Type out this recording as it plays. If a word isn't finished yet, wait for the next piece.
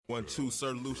1-2,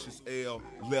 Sir Lucius L.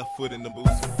 Left foot in the booth.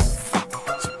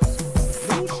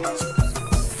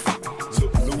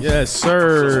 Yes,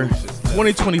 sir.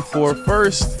 2024,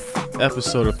 first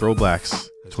episode of ThrowBLKs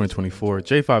 2024.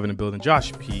 J5 in the building.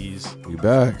 Josh Pease. We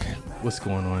back. What's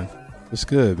going on? What's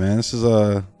good, man? This is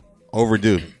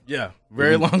overdue. Yeah,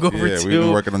 very long overdue. Yeah, we've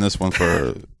been working on this one for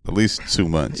at least 2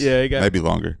 months. Yeah, maybe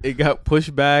longer. It got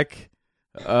pushed back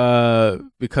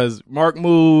because Mark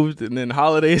moved, and then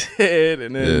holidays hit,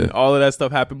 and then all of that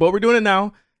stuff happened. But we're doing it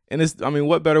now, and it's. I mean,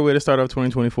 what better way to start off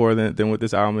 2024 than with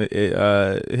this album?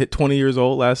 It hit 20 years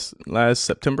old last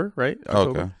September, right?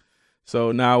 October. Okay.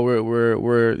 So now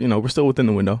we're still within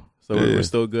the window, so we're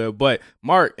still good. But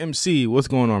Mark MC, what's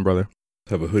going on, brother?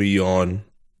 Have a hoodie on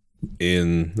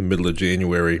in the middle of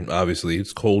January. Obviously,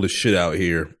 it's cold as shit out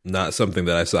here. Not something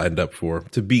that I signed up for.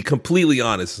 To be completely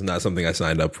honest, it's not something I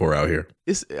signed up for out here.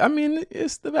 It's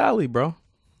the valley, bro.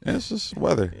 Yeah, it's just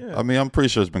weather. Yeah. I mean, I'm pretty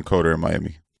sure it's been colder in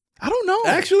Miami. I don't know.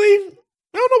 Actually, I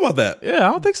don't know about that. Yeah,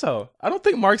 I don't think so. I don't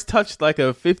think Mark's touched like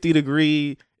a 50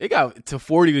 degree. It got to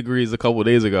 40 degrees a couple of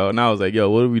days ago, and I was like, "Yo,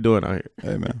 what are we doing out here?"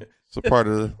 Hey, man. It's a part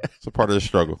of the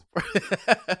struggle.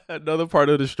 Another part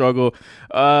of the struggle.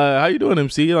 How you doing,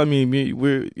 MC? I mean,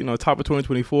 we're top of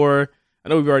 2024. I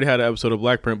know we've already had an episode of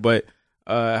Black Print, but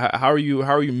how are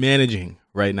you managing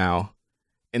right now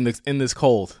in this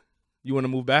cold? You want to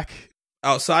move back?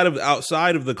 Outside of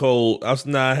the cold, it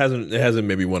hasn't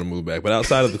made me want to move back. But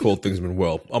outside of the cold, things have been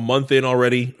well. A month in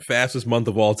already, fastest month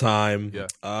of all time. Yeah.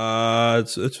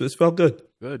 It's felt good.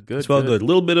 Good. It's felt good. A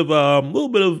little bit of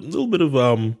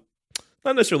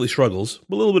not necessarily struggles,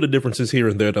 but a little bit of differences here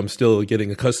and there that I'm still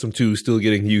getting accustomed to, still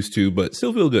getting used to, but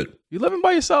still feel good. You're living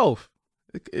by yourself.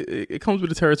 It comes with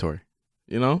the territory,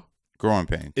 you know? Growing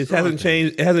pains. It hasn't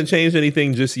changed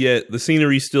anything just yet. The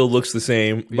scenery still looks the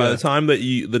same. Yeah. By the time that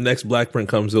the next Black Print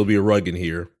comes, there'll be a rug in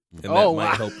here. And that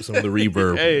might help with some of the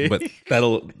reverb. Hey. But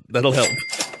that'll help.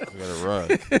 We got a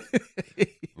rug.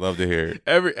 Love to hear it.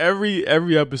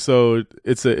 Every episode,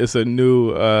 it's a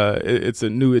new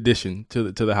addition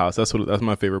to the house. That's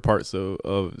my favorite parts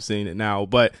of seeing it now.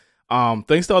 But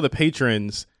thanks to all the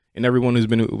patrons and everyone who's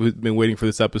been waiting for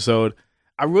this episode.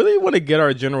 I really want to get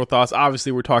our general thoughts.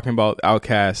 Obviously, we're talking about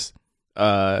OutKast,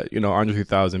 Andre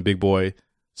 3000, Big Boy,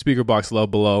 Speakerboxxx, Love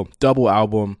Below, double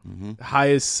album,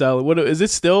 highest selling. What is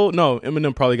it still? No,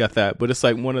 Eminem probably got that, but it's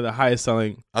like one of the highest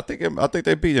selling. I think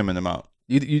they beat Eminem out.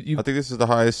 I think this is the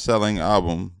highest selling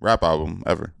rap album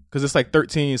ever. Because it's like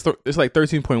 13. It's like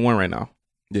 13.1 right now.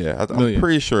 Yeah, I'm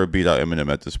pretty sure it beat out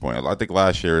Eminem at this point. I think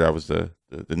last year that was the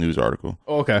news article.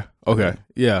 Oh, okay,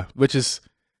 yeah, which is.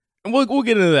 And we'll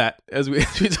get into that as we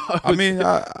talk. I mean,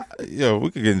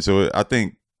 we could get into it. I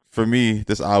think for me,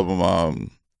 this album,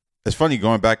 it's funny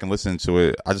going back and listening to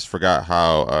it. I just forgot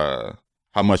how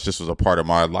much this was a part of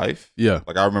my life. Yeah,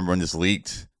 like I remember when this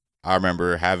leaked. I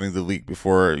remember having the leak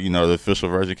before the official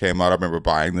version came out. I remember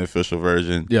buying the official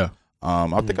version. Yeah,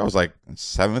 I think I was like in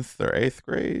 7th or 8th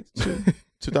grade,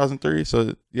 2003.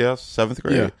 So yeah, 7th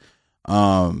grade.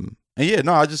 Yeah. And yeah,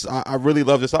 no, I really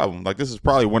love this album. Like, this is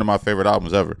probably one of my favorite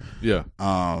albums ever. Yeah.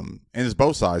 And it's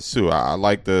both sides too. I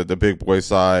like the Big Boy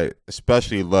side,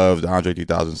 especially love the Andre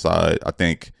 3000 side. I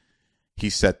think he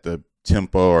set the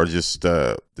tempo or just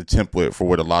the template for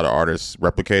what a lot of artists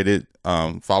replicated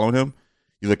following him.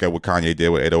 You look at what Kanye did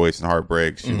with 808s and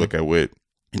Heartbreaks. You look at what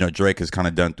Drake has kind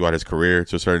of done throughout his career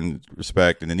to a certain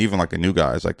respect, and then even like the new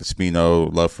guys like the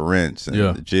Spino, Love for Rents, and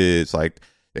the Jids, like.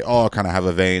 They all kind of have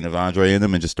a vein of Andre in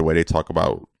them, and just the way they talk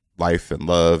about life and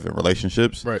love and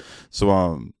relationships. Right.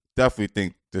 So definitely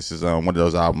think this is one of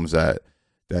those albums that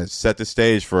set the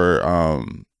stage for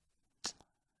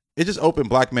it just opened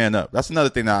Black man up. That's another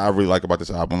thing that I really like about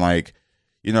this album. Like,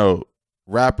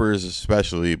 rappers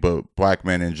especially, but Black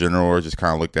men in general are just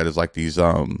kind of looked at as like these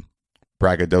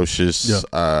braggadocious,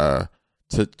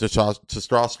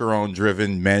 testosterone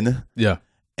driven men. Yeah.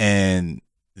 And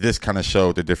this kind of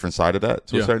showed the different side of that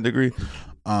to a certain degree.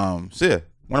 So yeah,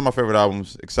 one of my favorite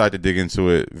albums. Excited to dig into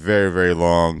it. Very, very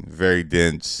long, very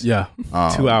dense. Yeah,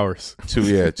 2 hours.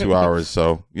 2 hours.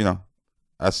 So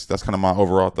that's kind of my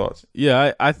overall thoughts.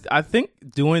 Yeah, I think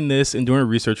doing this and doing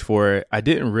research for it, I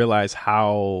didn't realize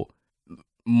how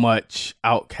much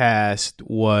OutKast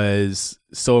was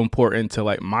so important to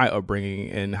like my upbringing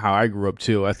and how I grew up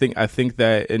too. I think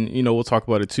that, and we'll talk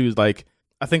about it too. Is like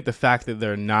I think the fact that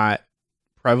they're not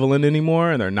prevalent anymore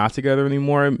and they're not together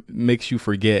anymore makes you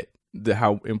forget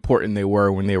how important they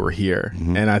were when they were here.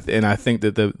 And I think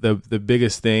that the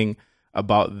biggest thing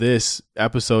about this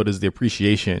episode is the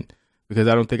appreciation, because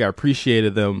I don't think I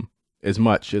appreciated them as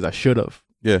much as I should have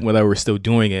when I were still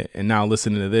doing it. And now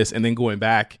listening to this and then going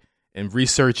back and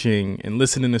researching and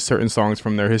listening to certain songs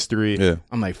from their history,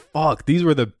 I'm like, fuck, this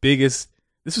was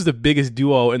the biggest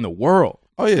duo in the world.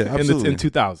 Oh yeah, absolutely. In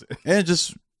 2000. And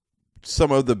just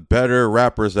some of the better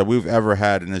rappers that we've ever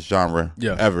had in this genre,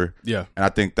 ever. Yeah. And I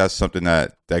think that's something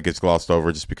that gets glossed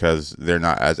over just because they're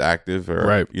not as active,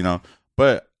 or you know.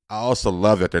 But I also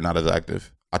love that they're not as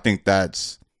active. I think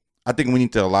we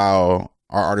need to allow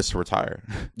our artists to retire.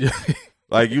 Yeah.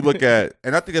 Like you look at,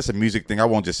 and I think that's a music thing. I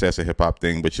won't just say it's a hip hop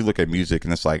thing, but you look at music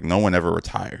and it's like no one ever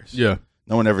retires. Yeah.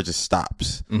 No one ever just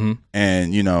stops. Mm-hmm.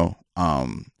 And you know,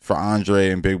 for Andre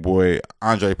and Big Boy,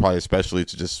 Andre probably especially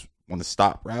to just want to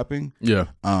stop rapping. Yeah.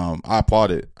 I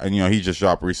applaud it. And you know, he just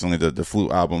dropped recently the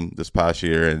Flute album this past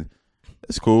year, and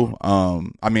it's cool.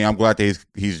 I mean, I'm glad that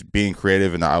he's being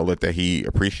creative in the outlet that he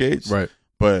appreciates. Right.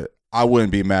 But I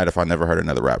wouldn't be mad if I never heard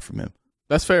another rap from him.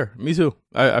 That's fair. Me too.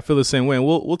 I feel the same way. And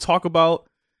we'll talk about,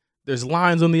 there's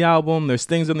lines on the album, there's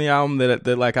things on the album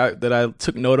that I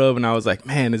took note of, and I was like,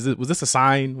 man, was this a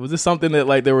sign? Was this something that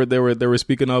like they were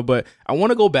speaking of? But I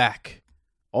want to go back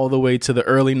all the way to the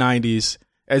early 90s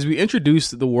as we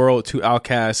introduced the world to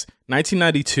OutKast.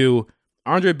 1992,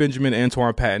 Andre Benjamin and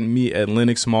Antoine Patton meet at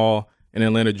Lenox Mall in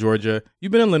Atlanta, Georgia.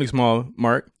 You've been in Lenox Mall,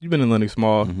 Mark. You've been in Lenox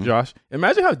Mall, Josh.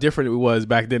 Imagine how different it was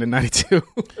back then in 92.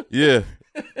 Yeah.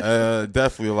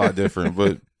 Definitely a lot different,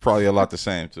 but probably a lot the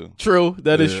same too. True.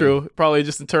 That is true. Probably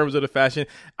just in terms of the fashion.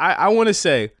 I want to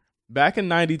say back in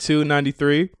 92,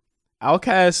 93,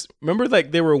 OutKast, remember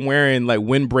like they were wearing like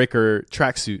windbreaker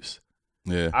tracksuits.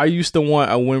 Yeah. I used to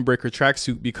want a windbreaker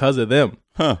tracksuit because of them.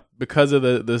 Huh. Because of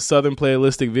the Southern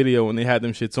Playalistic video when they had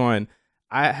them shits on.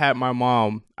 I had my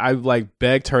mom, I like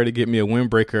begged her to get me a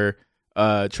windbreaker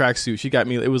tracksuit. She got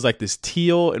me, it was like this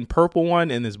teal and purple one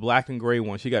and this black and gray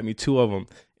one. She got me two of them,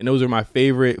 and those are my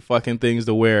favorite fucking things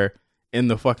to wear in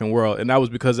the fucking world. And that was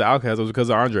because of OutKast. It was because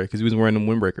of Andre, because he was wearing them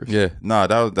windbreakers. Yeah, no,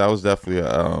 that was definitely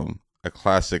a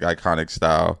classic, iconic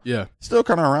style. Yeah, still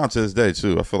kind of around to this day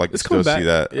too. I feel like you still see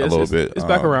that a little bit. It's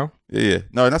back around. Yeah.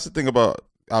 No, and that's the thing about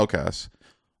OutKast.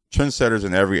 Trendsetters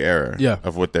in every era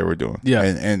of what they were doing. Yeah.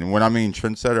 And when I mean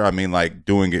trendsetter, I mean like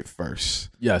doing it first.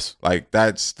 Yes. Like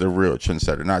that's the real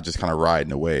trendsetter, not just kind of riding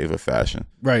the wave of fashion.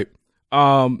 Right.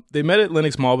 They met at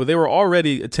Lenox Mall, but they were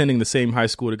already attending the same high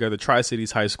school together,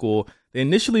 Tri-Cities High School. They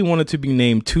initially wanted to be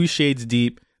named 2 Shades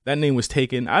Deep. That name was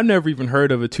taken. I've never even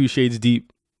heard of a 2 Shades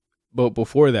Deep, but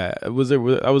before that, I was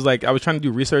trying to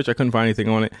do research. I couldn't find anything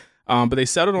on it. But they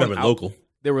settled on local.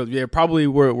 They were probably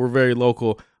were very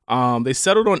local. They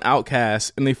settled on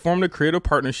OutKast, and they formed a creative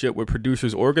partnership with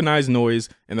producers Organized Noise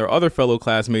and their other fellow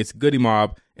classmates, Goody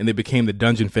Mob, and they became the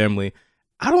Dungeon Family.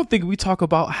 I don't think we talk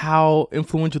about how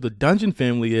influential the Dungeon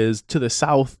Family is to the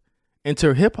South and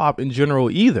to hip-hop in general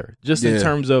either, just in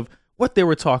terms of what they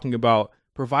were talking about,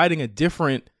 providing a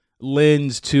different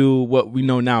lens to what we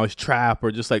know now as trap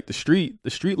or just like the street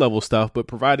level stuff, but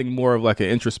providing more of like an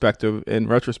introspective and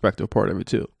retrospective part of it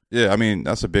too. Yeah, I mean,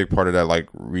 that's a big part of that, like,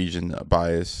 region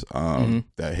bias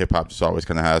that hip-hop just always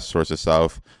kind of has towards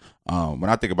itself. When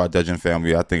I think about Dungeon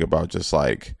Family, I think about just,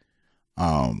 like,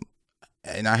 and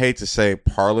I hate to say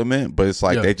Parliament, but it's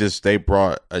like they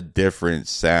brought a different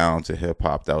sound to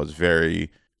hip-hop that was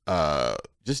very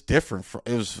just different.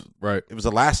 It was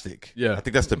elastic. Yeah. I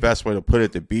think that's the best way to put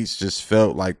it. The beats just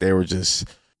felt like they were just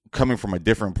coming from a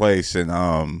different place.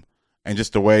 And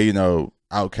just the way, you know,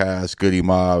 OutKast, Goody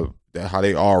Mob, how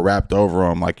they all rapped over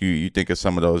them, like you think of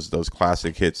some of those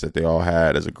classic hits that they all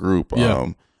had as a group,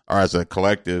 or as a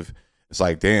collective. It's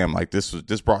like, damn, like this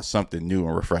brought something new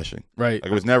and refreshing. Right.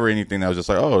 Like it was never anything that was just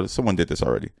like, oh, someone did this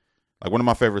already. Like one of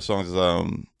my favorite songs is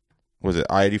was it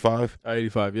I-85?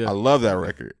 I-85, yeah. I love that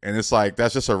record, and it's like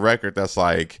that's just a record that's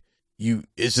like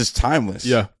it's just timeless.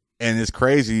 Yeah. And it's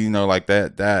crazy, you know, like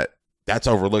that's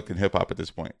overlooked in hip hop at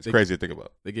this point. It's crazy to think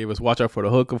about. They gave us Watch Out for the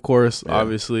Hook, of course,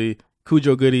 obviously.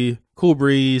 Cujo Goody, Cool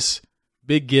Breeze,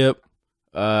 Big Gip,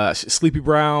 Sleepy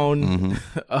Brown,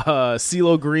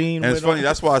 CeeLo Green. And it's funny,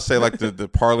 that's why I say like the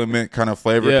Parliament kind of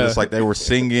flavor, because it's like they were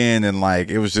singing and like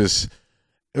it was just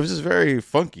very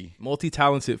funky.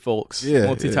 Multi-talented folks. Yeah.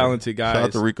 Multi-talented guys. Shout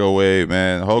out to Rico Wade,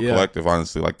 man. The whole collective,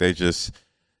 honestly, like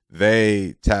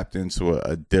they tapped into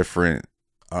a different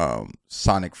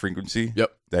sonic frequency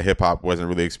that hip hop wasn't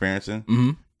really experiencing.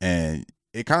 Mm-hmm. And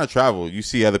it kind of traveled. You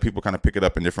see other people kind of pick it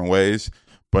up in different ways,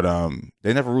 but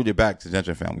they never rooted back to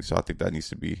Dungeon Family. So I think that needs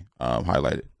to be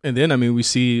highlighted. And then, I mean, we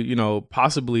see, you know,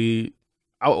 possibly,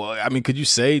 I mean, could you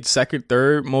say second,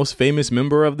 third most famous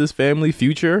member of this family,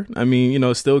 Future? I mean, you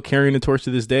know, still carrying the torch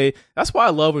to this day. That's why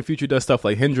I love when Future does stuff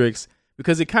like Hendrix,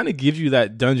 because it kind of gives you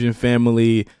that Dungeon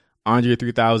Family Andre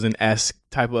 3000-esque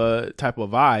type of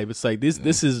vibe. It's like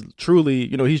this is truly,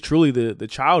 he's truly the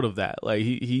child of that. Like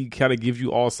he kind of gives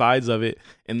you all sides of it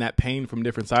and that pain from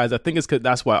different sides. I think it's 'cause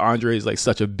that's why Andre is like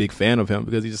such a big fan of him,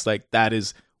 because he's just like, that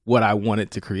is what I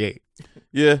wanted to create.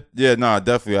 Yeah, no,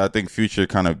 definitely. I think Future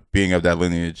kind of being of that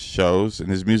lineage shows in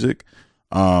his music.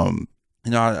 What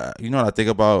I think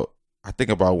about? I think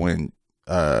about when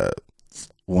how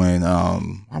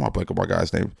am I blanking my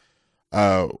guy's name?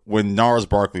 When Gnarls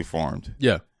Barkley formed.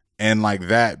 Yeah. And like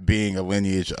that being a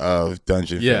lineage of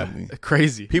Dungeon Family.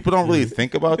 Crazy. People don't really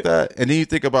think about that. And then you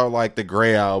think about like the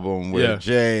Gray album with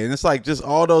Jay, and it's like just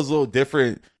all those little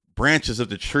different branches of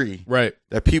the tree, right?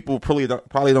 That people probably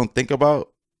don't think about.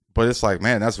 But it's like,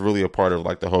 man, that's really a part of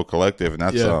like the whole collective, and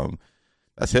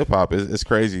that's hip hop. It's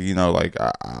crazy, like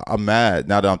I'm mad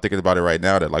now that I'm thinking about it right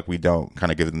now that like we don't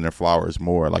kind of give them their flowers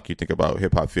more. Like you think about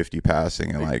Hip Hop 50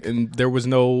 passing and there was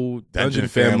no Dungeon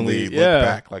Family. Look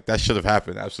back, like that should have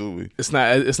happened. Absolutely. It's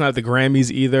not the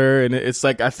Grammys either, and it's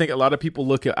like I think a lot of people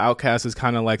look at OutKast as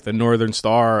kind of like the Northern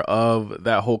Star of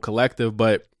that whole collective,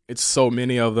 but it's so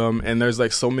many of them, and there's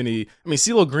like so many. I mean,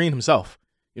 CeeLo Green himself.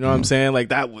 You know what I'm saying? Like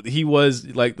that, he was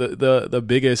like the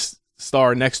biggest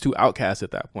star next to OutKast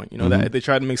at that point. That they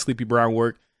tried to make Sleepy Brown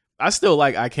work. I still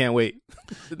like I Can't Wait.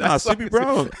 Sleepy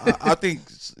Brown, I think,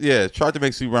 tried to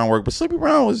make Sleepy Brown work, but Sleepy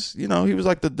Brown was, he was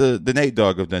like the Nate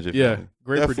Dogg of Dungeon Family. Yeah,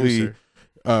 great producer.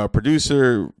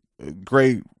 Producer,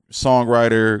 great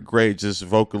songwriter, great just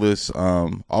vocalist.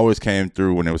 Always came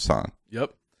through when it was time.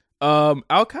 Yep.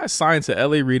 OutKast signed to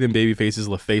L.A. Reid and Babyface's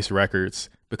LaFace Records,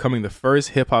 becoming the first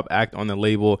hip-hop act on the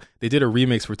label. They did a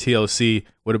remix for TLC,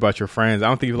 What About Your Friends? I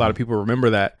don't think a lot of people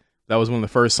remember that. That was one of the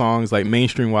first songs, like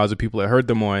mainstream-wise, that people had heard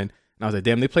them on. And I was like,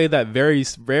 damn, they played that very,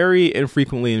 very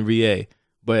infrequently in VA.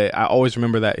 But I always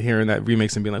remember that, hearing that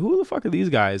remix and being like, who the fuck are these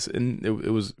guys? And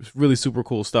it was really super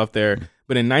cool stuff there.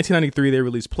 But in 1993, they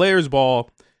released Players Ball,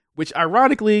 which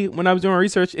ironically, when I was doing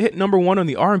research, it hit #1 on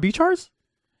the R&B charts.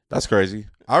 That's crazy.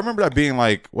 I remember that being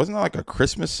like, wasn't that like a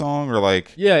Christmas song or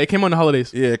like? Yeah, it came on the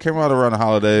holidays. Yeah, it came out around the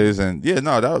holidays, and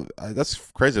that's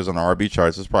crazy. It was on the R&B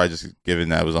charts. It's probably just given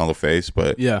that it was on the face,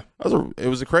 but it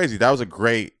was a crazy. That was a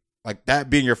great, like that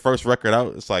being your first record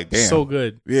out. It's like, damn, so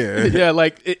good. Yeah, yeah,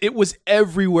 like it was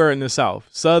everywhere in the South.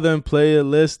 Southern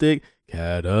playalistic,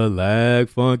 Cadillac,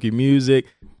 funky music.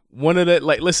 One of the,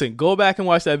 like, listen, go back and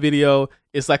watch that video.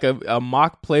 It's like a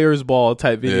mock Players Ball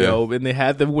type video, and they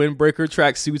had the windbreaker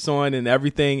track suits on and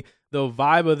everything. The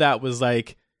vibe of that was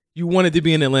like, you wanted to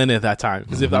be in Atlanta at that time.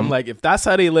 Because if that's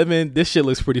how they live in, this shit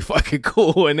looks pretty fucking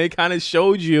cool. And they kind of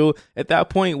showed you at that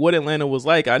point what Atlanta was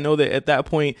like. I know that at that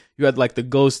point you had like the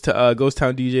Ghost Town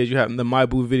DJs. You had the My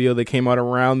Boo video that came out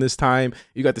around this time.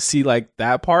 You got to see like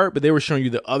that part, but they were showing you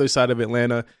the other side of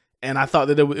Atlanta. And I thought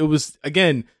that it was,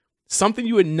 again, something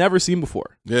you had never seen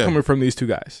before coming from these two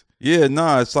guys. Yeah,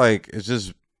 no, it's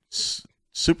just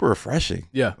super refreshing.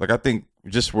 Yeah. Like I think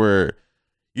just where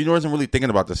you wasn't really thinking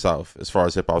about the South as far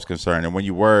as hip hop was concerned. And when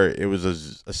you were, it was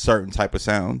a certain type of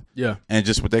sound. Yeah. And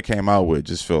just what they came out with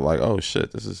just felt like, oh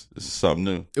shit, this is something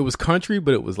new. It was country,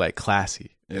 but it was like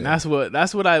classy. Yeah. And that's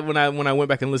what I when I went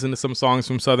back and listened to some songs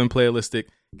from Southern Playalistic,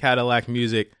 Cadillac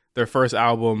Music, their first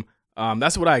album.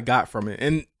 That's what I got from it.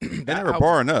 And they were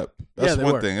barring up. That's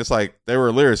one thing. It's like they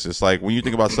were lyricists. Like when you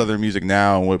think about Southern music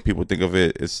now and what people think of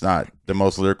it, it's not the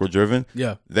most lyrical driven.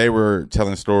 Yeah. They were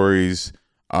telling stories,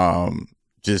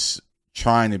 just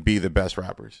trying to be the best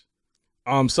rappers.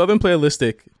 Southern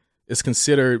Playalistic is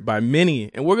considered by many,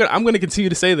 and I'm gonna continue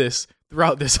to say this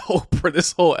throughout this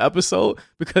whole episode,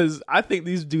 because I think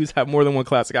these dudes have more than one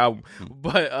classic album.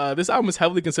 But this album is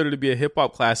heavily considered to be a hip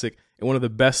hop classic and one of the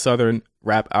best Southern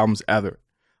rap albums ever.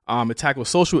 It tackles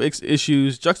social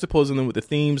issues, juxtaposing them with the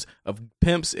themes of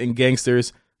pimps and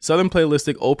gangsters. Southern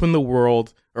Playalistic opened the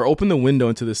window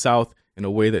into the South in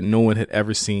a way that no one had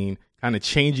ever seen, kind of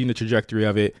changing the trajectory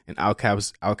of it, and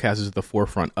OutKast is at the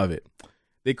forefront of it.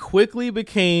 They quickly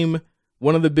became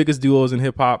one of the biggest duos in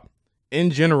hip hop in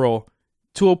general,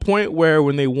 to a point where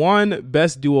when they won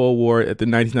Best Duo Award at the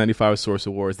 1995 Source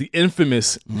Awards, the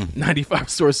infamous 95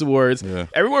 Source Awards,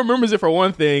 everyone remembers it for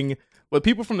one thing, but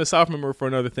people from the South remember for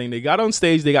another thing. They got on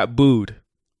stage, they got booed.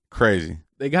 Crazy.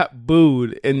 They got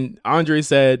booed, and Andre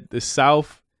said the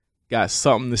South got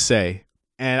something to say.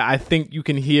 And I think you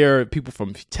can hear people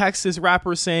from Texas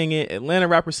rappers saying it, Atlanta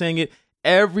rappers saying it.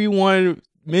 Everyone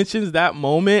mentions that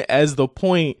moment as the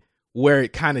point where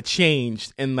it kind of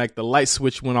changed and like the light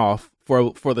switch went off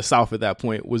for the South at that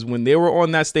point, was when they were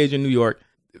on that stage in New York.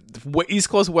 East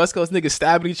Coast, West Coast niggas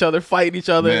stabbing each other, fighting each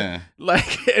other. Man.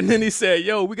 Like, and then he said,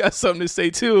 yo, we got something to say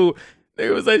too. They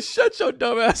was like, shut your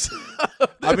dumb ass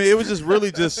up. I mean, it was just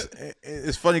really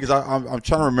it's funny because I'm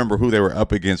trying to remember who they were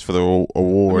up against for the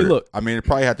award. I mean, it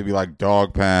probably had to be like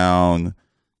Dog Pound,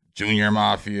 Junior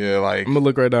Mafia. Like, I'm going to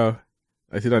look right now.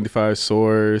 1995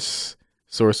 Source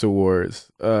Awards.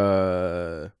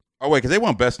 Oh, wait, because they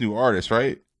won Best New Artist,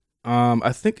 right?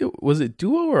 I think was it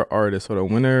duo or artist? Hold on,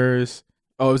 winners.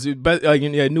 Oh, it was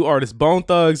new artists: Bone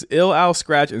Thugs, Ill Al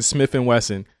Scratch, and Smith and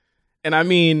Wesson. And I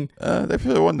mean, they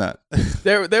probably won that.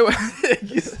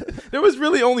 there was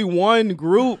really only one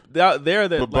group out there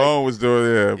that. But Bone was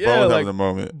doing, Bone was having the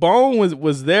moment. Bone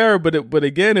was there, but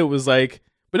again, it was like,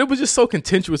 but it was just so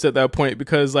contentious at that point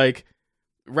because like,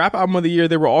 Rap Album of the Year,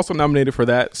 they were also nominated for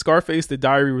that. Scarface, The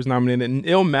Diary was nominated, and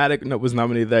Illmatic was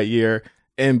nominated that year,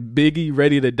 and Biggie,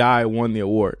 Ready to Die won the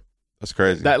award. That's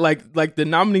crazy. That like the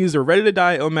nominees are Ready to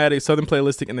Die, Illmatic, Southern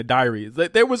Playlistic, and The Diary.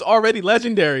 Like, there was already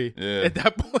legendary at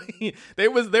that point. They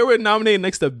were nominated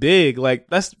next to Big. Like,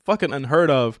 that's fucking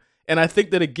unheard of. And I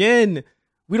think that again,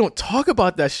 we don't talk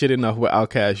about that shit enough with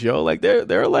OutKast, yo. Like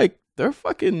they're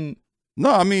fucking.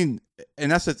 No, I mean,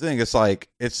 and that's the thing. It's like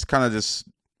it's kind of this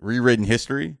rewritten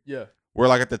history. Yeah. Where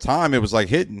like at the time it was like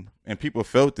hitting and people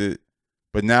felt it,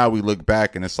 but now we look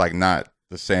back and it's like not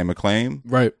the same acclaim.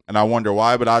 Right. And I wonder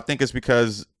why, but I think it's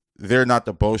because they're not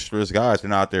the boisterous guys. They're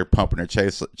not out there pumping their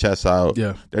chests out.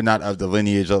 Yeah. They're not of the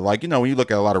lineage of, like, when you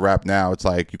look at a lot of rap now, it's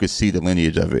like you could see the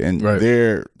lineage of it. And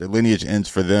the lineage ends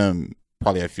for them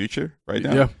probably at Future right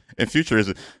now. Yeah. And Future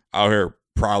is out here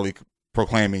probably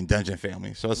proclaiming Dungeon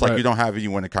Family. So it's like you don't have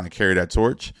anyone to kind of carry that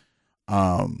torch.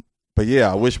 But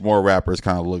yeah, I wish more rappers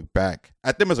kind of look back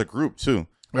at them as a group too.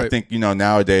 Right. I think,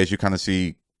 nowadays you kind of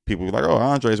see people be like, oh,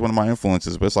 Andre is one of my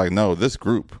influences. But it's like, no, this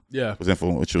group was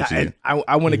influential to you.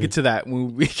 I want to get to that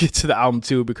when we get to the album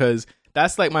too, because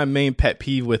that's like my main pet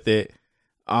peeve with it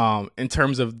in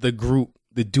terms of the group,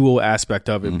 the duo aspect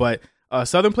of it. But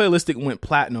Southern Playlistic went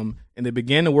platinum and they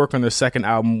began to work on their second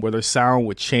album where their sound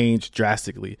would change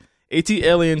drastically.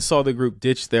 ATLiens saw the group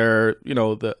ditch their,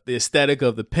 the aesthetic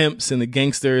of the pimps and the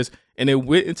gangsters, and it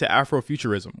went into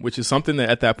Afrofuturism, which is something that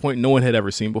at that point no one had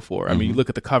ever seen before. I mean, you look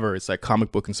at the cover, it's like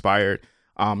comic book inspired.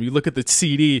 You look at the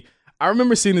CD. I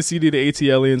remember seeing the CD, the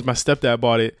ATLiens. My stepdad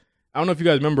bought it. I don't know if you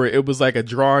guys remember it. It was like a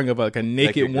drawing of like a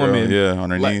naked woman. Girl,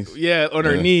 on her knees. Yeah, on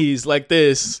her knees like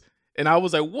this. And I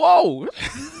was like, whoa.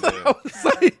 I was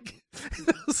like,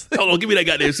 hold on, give me that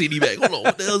goddamn CD back. Hold on,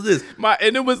 what the hell is this?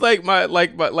 And it was like my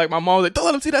mom was like, don't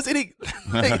let him see that CD.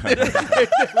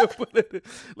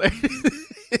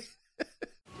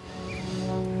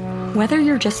 Whether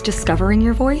you're just discovering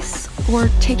your voice or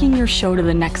taking your show to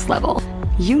the next level,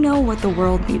 you know what the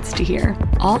world needs to hear.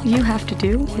 All you have to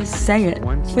do is say it.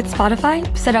 With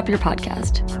Spotify, set up your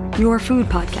podcast, your food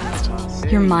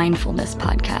podcast, your mindfulness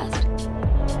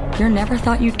podcast, your never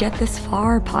thought you'd get this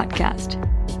far podcast,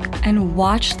 and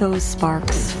watch those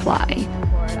sparks fly.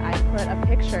 I put a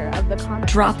picture of the comment.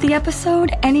 Drop the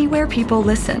episode anywhere people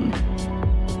listen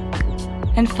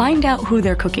and find out who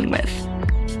they're cooking with,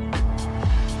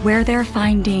 where they're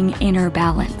finding inner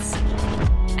balance,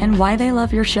 and why they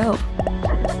love your show.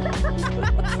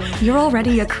 You're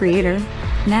already a creator.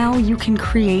 Now you can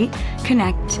create,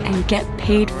 connect, and get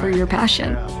paid for your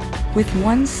passion with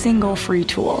one single free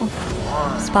tool.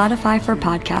 Spotify for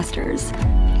podcasters.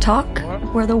 Talk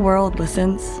where the world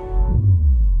listens.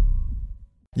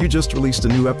 You just released a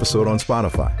new episode on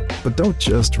Spotify, but don't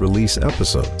just release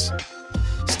episodes.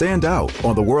 Stand out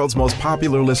on the world's most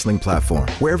popular listening platform,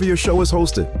 wherever your show is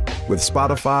hosted, with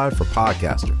Spotify for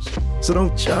podcasters. So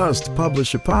don't just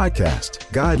publish your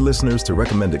podcast. Guide listeners to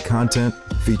recommended content,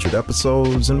 featured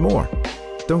episodes, and more.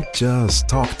 Don't just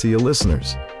talk to your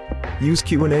listeners. Use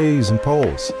Q&As and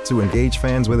polls to engage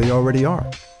fans where they already are.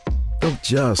 Don't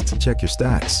just check your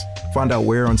stats. Find out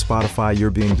where on Spotify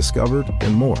you're being discovered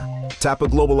and more. Tap a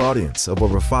global audience of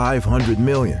over 500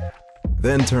 million.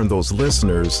 Then turn those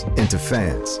listeners into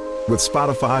fans with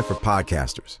Spotify for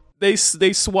podcasters. They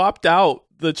swapped out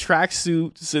the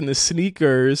tracksuits and the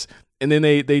sneakers, and then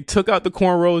they took out the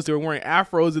cornrows. They were wearing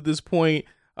afros at this point.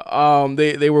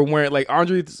 They were wearing, like,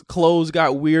 Andre's clothes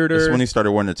got weirder. That's when he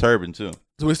started wearing the turban too.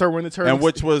 So we started wearing the turban, and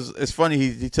it's funny.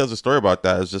 He tells a story about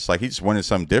that. It's just like he just wanted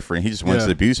something different. He just went to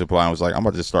the beauty supply and was like, I'm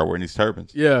about to just start wearing these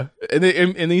turbans. Yeah, and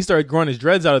then he started growing his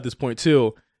dreads out at this point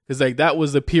too. Because like that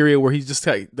was the period where he's just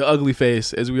like the ugly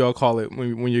face, as we all call it,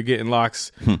 when you're getting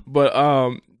locks.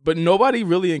 But nobody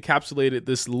really encapsulated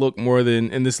this look more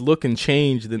than, and this look and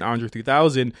change, than Andre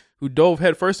 3000, who dove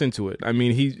headfirst into it. I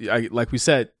mean, like we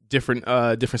said, different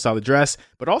style of dress,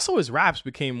 but also his raps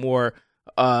became more.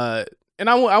 And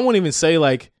I won't even say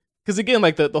like, because again,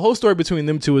 like the whole story between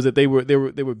them two is that they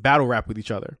were battle rap with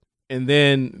each other. And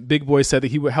then Big Boy said that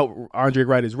he would help Andre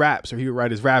write his raps, or he would write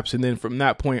his raps. And then from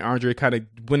that point, Andre kind of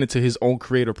went into his own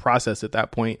creative process at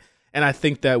that point. And I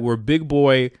think that where Big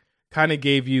Boy kind of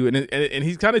gave you, and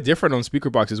he's kind of different on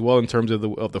Speakerboxxx as well in terms of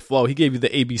the flow. He gave you the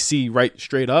ABC right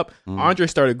straight up. Andre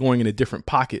started going into different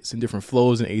pockets and different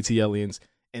flows in AT Aliens.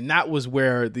 And that was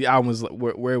where the album was,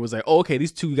 where it was like, oh, okay,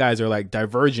 these two guys are like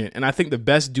divergent. And I think the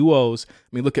best duos,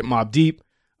 I mean, look at Mobb Deep,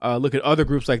 look at other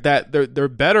groups like that. They're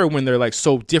better when they're like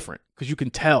so different because you can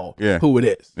tell who it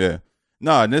is. Yeah.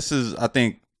 No, and I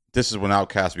think this is when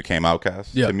OutKast became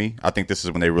OutKast to me. I think this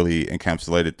is when they really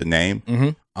encapsulated the name.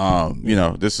 You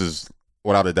know, this is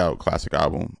without a doubt classic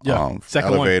album. From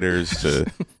Elevators to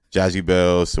Jazzy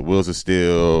Bells to Wheels of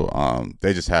Steel.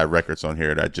 They just had records on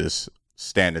here that just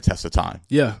stand the test of time.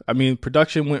 Yeah, I mean,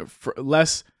 production went for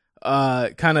less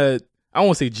kind of, I don't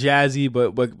want to say jazzy,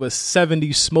 but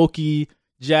 70s smoky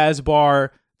jazz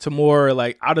bar to more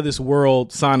like out of this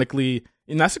world sonically,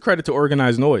 and that's a credit to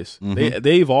Organized Noise.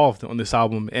 They evolved on this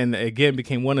album, and again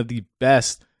became one of the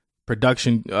best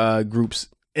production groups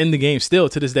in the game still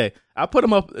to this day. I put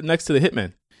them up next to the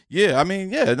Hitmen. Yeah, I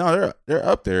mean, no, they're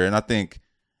up there, and I think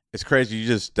it's crazy you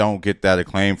just don't get that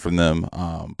acclaim from them.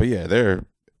 But yeah, they're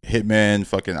Hitman,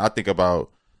 fucking, I think about,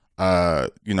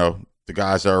 you know, the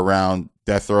guys that are around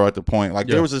Death Row at the point. Like,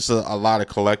 there was just a lot of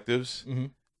collectives,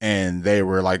 and they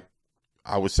were like,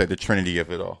 I would say, the trinity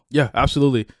of it all. Yeah,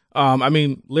 absolutely. I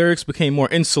mean, lyrics became more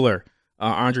insular.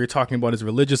 Andre talking about his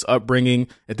religious upbringing.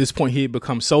 At this point, he had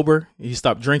become sober. He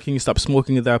stopped drinking. He stopped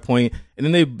smoking at that point. And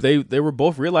then they were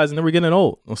both realizing they were getting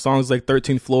old. Songs like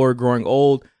 13th Floor, Growing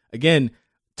Old, again,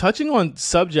 touching on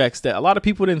subjects that a lot of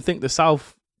people didn't think the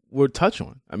South would touch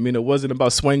on. I mean, it wasn't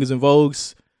about swingers and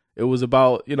vogues. It was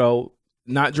about, you know,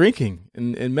 not drinking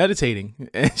and meditating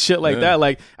and shit like that.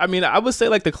 Like, I mean, I would say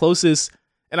like the closest,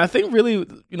 and I think really,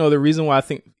 you know, the reason why I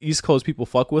think East Coast people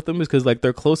fuck with them is because like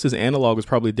their closest analog was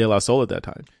probably De La Soul at that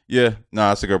time. Yeah, no,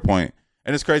 that's a good point.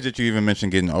 And it's crazy that you even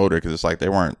mentioned getting older, because it's like they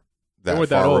weren't that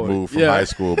far removed from high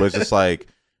school, but it's just like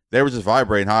they were just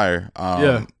vibrating higher.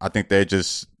 I think they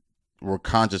just were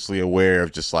consciously aware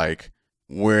of just like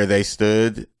where they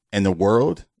stood in the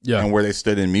world and where they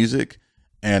stood in music.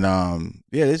 And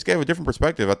they just gave a different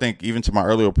perspective. I think even to my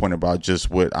earlier point about just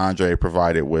what Andre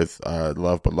provided with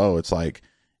Love Below, it's like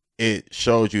it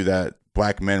showed you that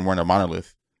black men weren't a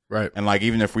monolith. Right. And like,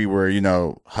 even if we were, you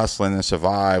know, hustling and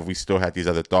survive, we still had these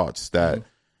other thoughts that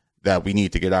we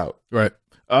need to get out. Right.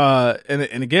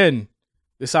 And again,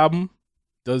 this album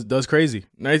does crazy.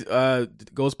 Nice,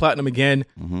 goes platinum again.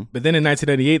 But then in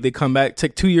 1998, they come back,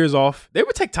 take 2 years off. They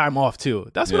would take time off too.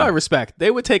 That's what I respect.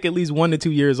 They would take at least 1 to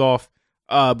 2 years off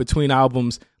between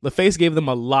albums. LaFace gave them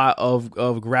a lot of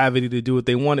gravity to do what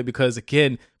they wanted, because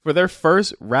again, for their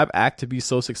first rap act to be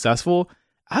so successful,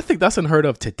 I think that's unheard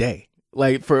of today.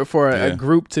 Like for a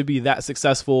group to be that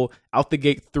successful out the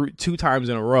gate 2 times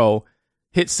in a row,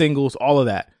 hit singles, all of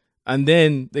that. And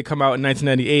then they come out in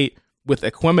 1998 with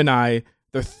Aquemini,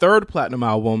 their third platinum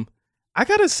album. I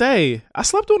gotta say, I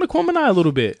slept on Aquemini a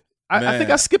little bit. I think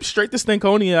I skipped straight to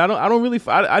Stankonia.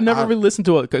 I never really listened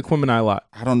to Aquemini a lot.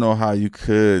 I don't know how you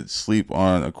could sleep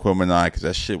on Aquemini, because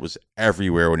that shit was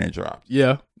everywhere when it dropped.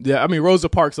 Yeah. I mean, Rosa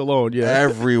Parks alone. Yeah,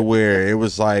 everywhere. It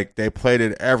was like they played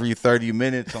it every 30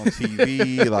 minutes on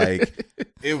TV. Like,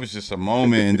 it was just a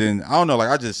moment. And then I don't know.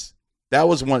 Like, that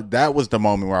was the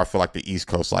moment where I feel like the East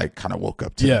Coast like kind of woke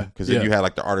up to. Yeah, because then you had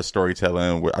like the art of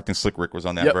storytelling. Where I think Slick Rick was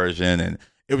on that version, and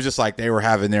it was just like they were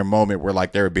having their moment where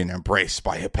like they were being embraced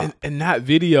by hip hop. And that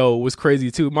video was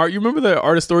crazy too. Mark, you remember the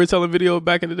art of storytelling video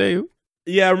back in the day?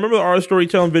 Yeah, I remember the art of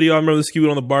storytelling video. I remember the Skewed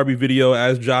on the Barbie video.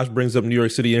 As Josh brings up New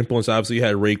York City influence, obviously you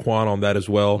had Raekwon on that as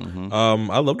well.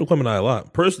 I loved Aquemini a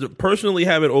lot. Personally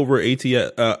have it over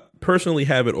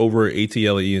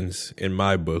ATLians in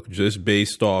my book, just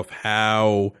based off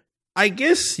how, I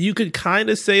guess you could kind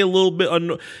of say a little bit,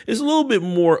 it's a little bit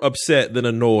more upset than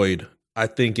annoyed, I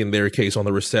think, in their case, on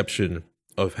the reception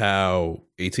of how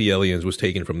ATLians was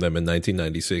taken from them in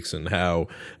 1996, and how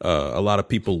a lot of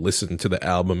people listened to the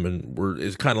album and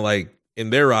it's kind of like, in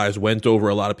their eyes, went over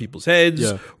a lot of people's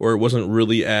heads, or it wasn't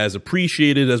really as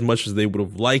appreciated as much as they would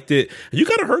have liked it. And you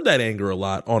kind of heard that anger a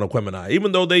lot on Aquemini.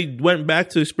 Even though they went back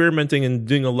to experimenting and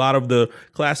doing a lot of the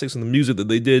classics and the music that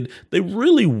they did, they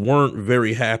really weren't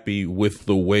very happy with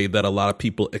the way that a lot of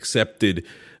people accepted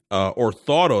or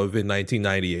thought of in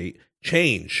 1998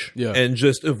 change and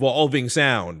just evolving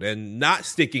sound and not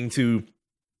sticking to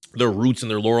their roots and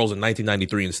their laurels in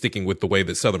 1993 and sticking with the way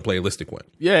that Southern Playalistic went.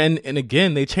 Yeah, and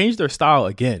again, they changed their style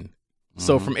again.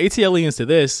 So from ATLians to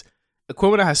this,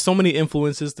 Aquemini has so many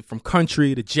influences, from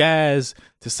country to jazz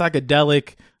to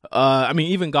psychedelic. I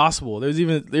mean, even gospel. There's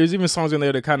even songs in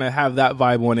there that kind of have that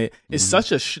vibe on it. It's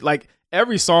such a like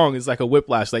every song is like a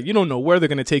whiplash. Like you don't know where they're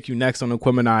gonna take you next on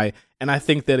Aquemini. And I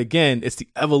think that again, it's the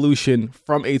evolution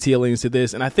from ATLiens to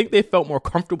this. And I think they felt more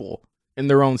comfortable in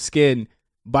their own skin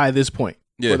by this point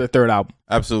for their third album.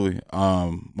 Absolutely.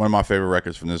 One of my favorite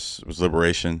records from this was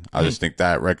Liberation. I just think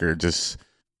that record just,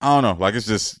 I don't know, like it's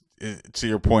just to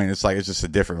your point. It's like it's just a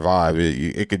different vibe.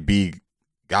 It could be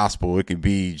gospel, it could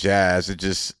be jazz.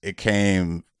 It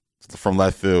came from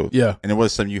left field. Yeah, and it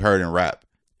was something you heard in rap.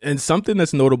 And something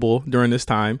that's notable during this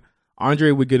time,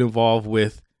 Andre would get involved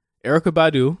with Erykah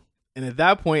Badu. And at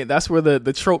that point, that's where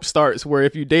the trope starts, where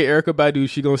if you date Erykah Badu,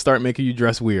 she's going to start making you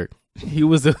dress weird. He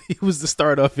was the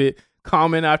start of it.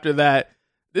 Common after that.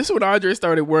 This is when Andre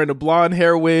started wearing the blonde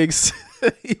hair wigs.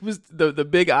 He was the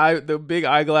big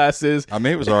eyeglasses. I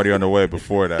mean, it was already on the way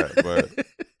before that, but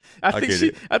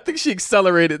I think she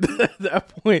accelerated at that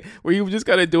point where he was just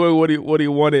kind of doing what he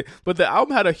wanted. But the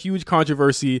album had a huge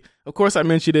controversy. Of course, I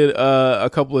mentioned it a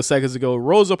couple of seconds ago.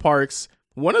 Rosa Parks,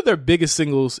 one of their biggest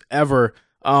singles ever.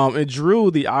 It drew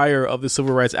the ire of the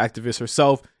civil rights activist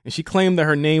herself, and she claimed that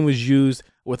her name was used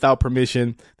without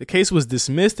permission. The case was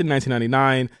dismissed in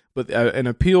 1999, but an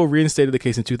appeal reinstated the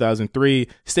case in 2003,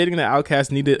 stating that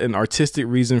OutKast needed an artistic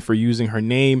reason for using her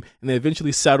name, and they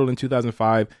eventually settled in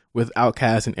 2005 with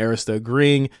OutKast and Arista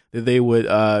agreeing that they would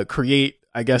create,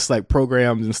 I guess, like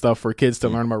programs and stuff for kids to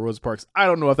learn about Rosa Parks. I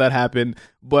don't know if that happened,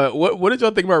 but what did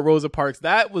y'all think about Rosa Parks?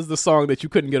 That was the song that you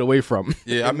couldn't get away from.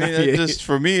 Yeah, I mean, it just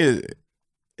for me,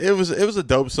 it was a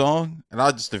dope song, and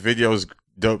the video was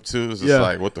dope too. It's just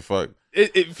like, what the fuck?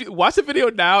 If you watch the video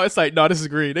now, it's like, no, this is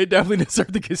green. They definitely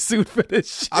deserve to get sued for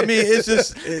this shit. I mean, it's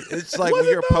just, it's like when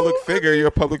you're a public figure, you're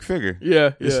a public figure.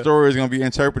 Yeah. Your story is going to be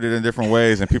interpreted in different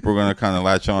ways, and people are going to kind of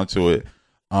latch on to it.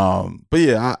 But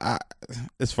yeah,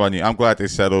 it's funny. I'm glad they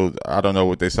settled. I don't know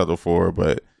what they settled for,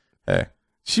 but hey.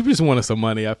 She just wanted some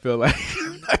money, I feel like.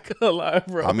 I'm not going to lie,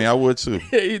 bro. I mean, I would too.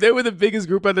 They were the biggest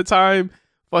group at the time.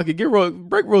 Fucking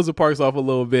break Rosa Parks off a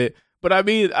little bit. But I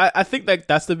mean, I think that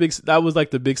that was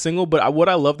like the big single. But what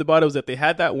I loved about it was that they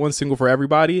had that one single for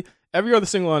everybody. Every other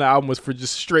single on the album was for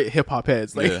just straight hip hop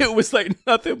heads. Like it was like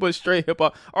nothing but straight hip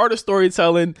hop. Art of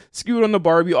Storytelling, Skewed on the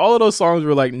Barbie. All of those songs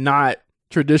were like not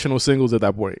traditional singles at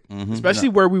that point, especially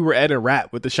where we were at in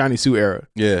rap with the Shiny Suit era.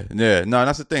 Yeah. No,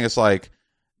 that's the thing. It's like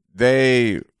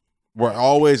they were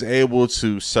always able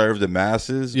to serve the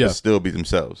masses, but still be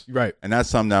themselves. Right. And that's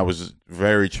something that was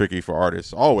very tricky for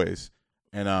artists, always.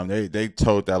 And they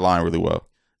towed that line really well.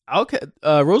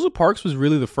 Rosa Parks was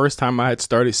really the first time I had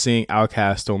started seeing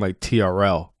OutKast on like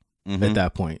TRL at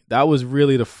that point. That was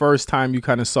really the first time you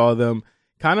kind of saw them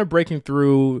kind of breaking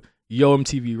through Yo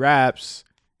MTV Raps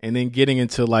and then getting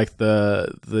into like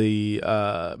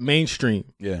the mainstream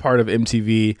part of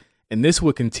MTV. And this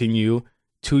would continue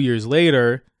 2 years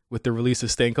later with the release of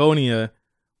Stankonia,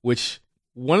 which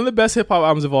one of the best hip hop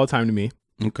albums of all time to me.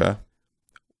 Okay.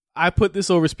 I put this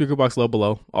over Speakerboxxx Love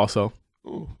Below also.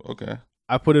 Ooh, okay.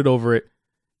 I put it over it.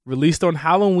 Released on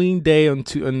Halloween Day in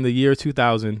the year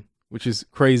 2000, which is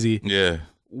crazy. Yeah.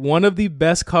 One of the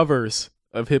best covers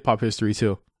of hip hop history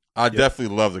too. I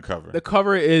definitely love the cover. The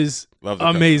cover is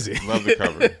amazing. Love the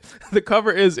cover. The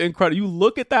cover is incredible. You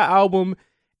look at that album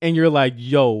and you're like,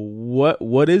 yo,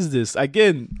 what is this?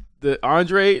 Again, the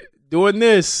Andre doing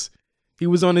this. He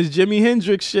was on his Jimi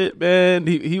Hendrix shit, man.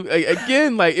 He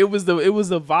again, like it was the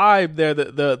vibe there,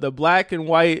 the black and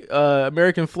white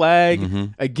American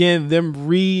flag. Again, them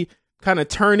kind of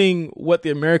turning what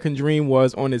the American dream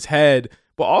was on its head.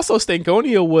 But also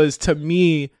Stankonia was, to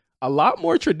me, a lot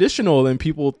more traditional than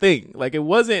people think. Like it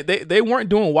wasn't, they weren't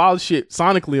doing wild shit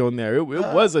sonically on there. It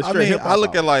was a straight hip hop. I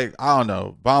look at like, I don't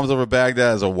know, Bombs Over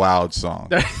Baghdad is a wild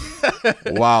song.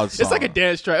 Wild song. It's like a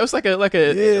dance track. It's like a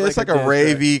it's like a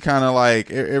ravey kind of like,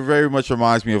 it very much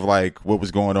reminds me of like what was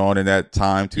going on in that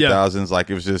time, 2000s. Like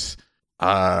it was just,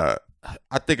 I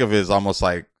think of it as almost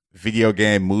like video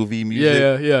game movie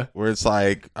music. Yeah. Where it's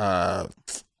like,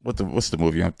 what's the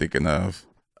movie I'm thinking of?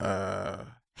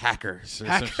 Hackers or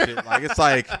some shit. Like it's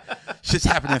like shit's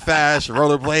happening fast,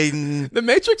 rollerblading. The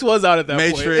Matrix was out at that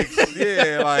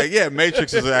point.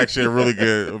 Matrix is actually a really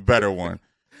good, better one.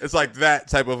 It's like that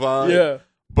type of vibe. Yeah.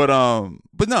 But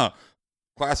no.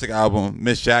 Classic album,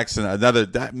 Miss Jackson.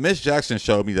 Miss Jackson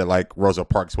showed me that like Rosa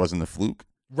Parks wasn't a fluke.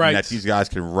 Right. And that these guys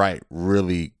can write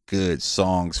really good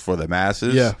songs for the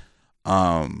masses. Yeah.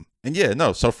 And yeah,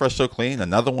 no, So Fresh, So Clean.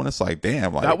 Another one. It's like,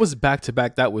 damn. Like, that was back to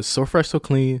back. That was So Fresh, So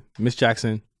Clean, Miss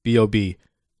Jackson, B.O.B.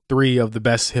 3 of the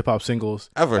best hip hop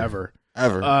singles ever.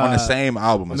 On the same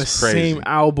album. It's crazy. Same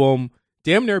album.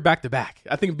 damn near back to back.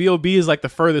 I think B.O.B. is like the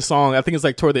furthest song. I think it's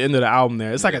like toward the end of the album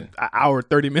there. It's like an hour,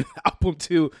 30-minute album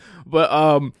too.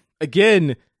 But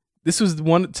again, this was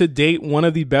one to date one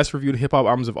of the best reviewed hip hop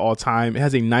albums of all time. It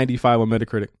has a 95 on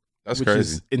Metacritic. That's which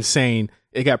crazy. Is insane.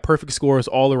 It got perfect scores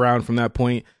all around from that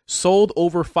point. Sold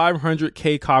over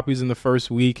 500K copies in the first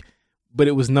week, but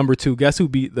it was number 2. Guess who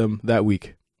beat them that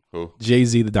week? Who?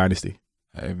 Jay-Z, The Dynasty.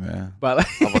 Hey, man. By like,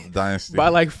 How about The Dynasty? By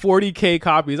like 40K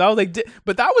copies. I was like,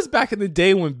 but that was back in the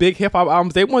day when big hip hop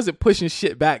albums, they wasn't pushing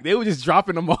shit back. They were just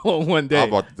dropping them all in one day. How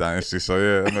about The Dynasty? So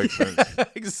yeah, that makes sense.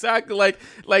 Exactly.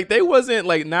 Like they wasn't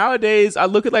like nowadays. I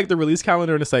look at like the release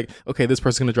calendar and it's like, okay, this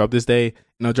person's gonna drop this day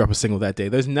and I'll drop a single that day.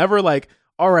 There's never like,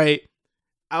 all right,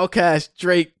 OutKast,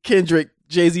 Drake, Kendrick,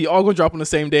 Jay-Z all gonna drop on the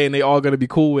same day and they all gonna be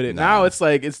cool with it. Nah. Now it's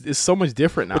like it's so much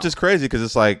different now. Which is crazy because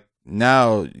it's like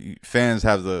now fans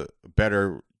have the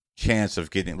better chance of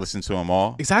listening to them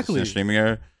all. Exactly. In the streaming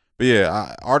era. But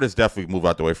yeah, artists definitely move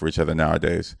out the way for each other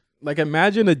nowadays. Like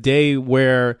imagine a day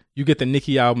where you get the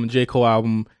Nicki album, J. Cole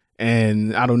album,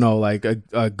 and I don't know, like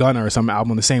a Gunna or some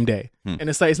album on the same day. And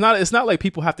it's like it's not like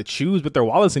people have to choose with their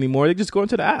wallets anymore. They just go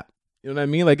into the app. You know what I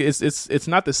mean? Like it's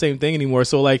not the same thing anymore.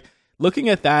 So like looking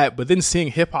at that, but then seeing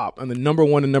hip hop on the number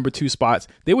 1 and number 2 spots,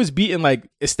 they was beating like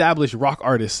established rock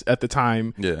artists at the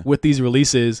time with these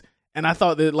releases. And I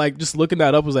thought that like just looking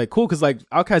that up was like cool because like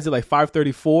OutKast did like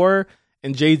 534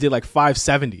 and Jay did like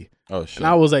 570. Oh shit! And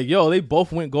I was like, yo, they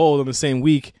both went gold on the same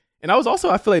week. And I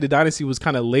feel like the Dynasty was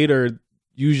kind of later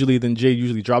usually than Jay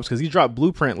usually drops because he dropped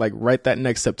Blueprint like right that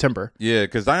next September. Yeah,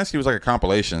 because Dynasty was like a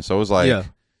compilation, so it was like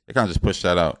they kind of just pushed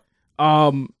that out.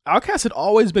 OutKast had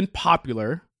always been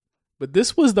popular, but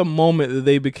this was the moment that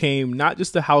they became not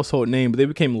just a household name, but they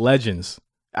became legends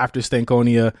after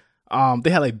Stankonia. They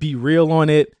had like Be Real on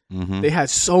it. They had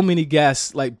so many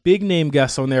guests, like big name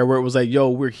guests on there where it was like, yo,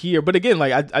 we're here. But again,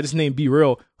 like I just named Be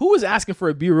Real. Who was asking for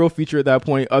a Be Real feature at that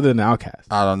point other than OutKast?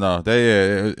 I don't know.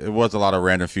 It was a lot of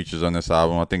random features on this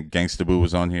album. I think Gangsta Boo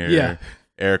was on here. Yeah.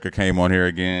 Erica came on here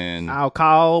again. I'll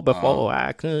call before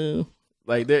I come.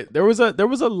 Like there was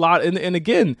a lot. And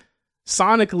again,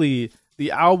 sonically,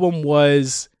 the album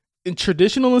was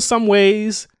traditional in some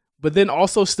ways, but then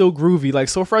also still groovy. Like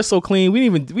So Fresh, So Clean. We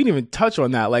didn't even touch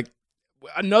on that. Like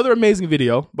another amazing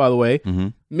video, by the way.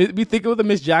 We think of the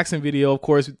Miss Jackson video, of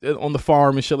course, on the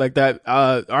farm and shit like that.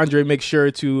 Andre makes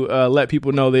sure to let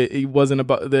people know that it wasn't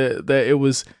about that it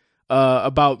was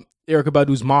about Erykah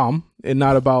Badu's mom and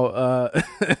not about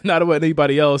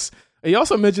anybody else. He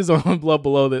also mentions on Blood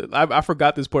Below that I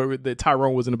forgot this part that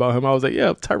Tyrone wasn't about him. I was like,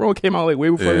 yeah, Tyrone came out like way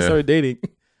before they started dating.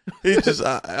 He just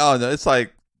I don't know. It's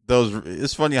like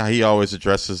it's funny how he always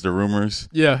addresses the rumors.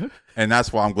 Yeah. And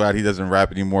that's why I'm glad he doesn't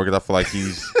rap anymore because I feel like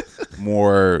he's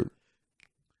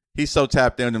he's so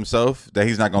tapped in himself that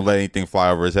he's not going to let anything fly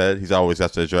over his head. He's always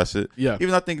has to address it. Yeah.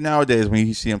 Even I think nowadays when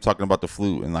you see him talking about the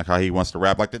flute and like how he wants to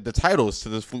rap, like the titles to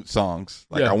the flute songs.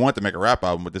 Like I want to make a rap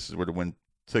album, but this is where the wind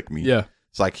took me. Yeah.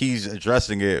 It's like he's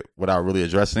addressing it without really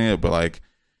addressing it, but like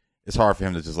it's hard for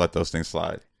him to just let those things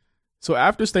slide. So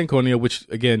after Stankonia, which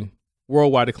again,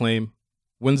 worldwide acclaim,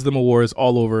 wins them awards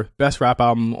all over. Best rap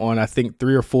album on, I think,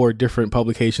 3 or 4 different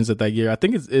publications at that year. I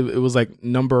think it was like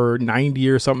number 90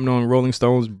 or something on Rolling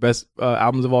Stone's best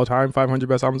albums of all time, 500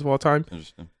 best albums of all time.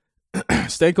 Interesting.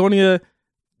 Stankonia,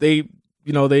 they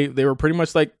were pretty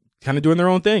much like kind of doing their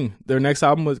own thing. Their next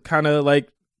album was kind of like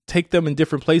take them in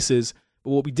different places.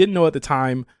 But what we didn't know at the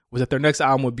time was that their next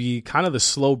album would be kind of the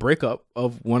slow breakup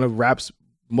of one of rap's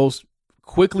most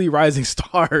quickly rising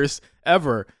stars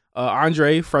ever.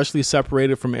 Andre, freshly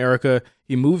separated from Erykah,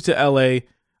 he moved to LA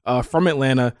from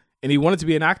Atlanta, and he wanted to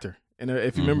be an actor. And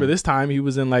if you remember this time, he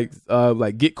was in like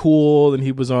Get Cool, and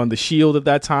he was on The Shield at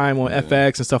that time on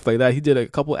FX and stuff like that. He did a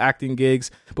couple acting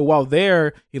gigs, but while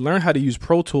there, he learned how to use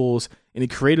Pro Tools, and he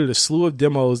created a slew of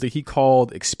demos that he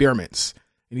called experiments.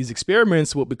 And these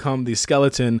experiments would become the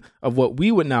skeleton of what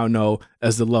we would now know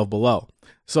as the Love Below.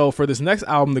 So for this next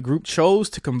album, the group chose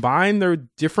to combine their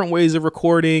different ways of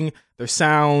recording, their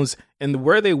sounds, and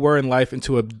where they were in life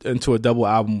into a double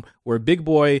album where Big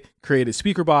Boy created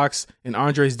Speakerboxxx and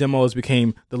Andre's demos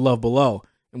became the Love Below.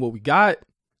 And what we got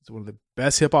is one of the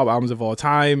best hip hop albums of all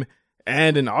time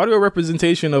and an audio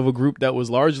representation of a group that was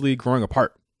largely growing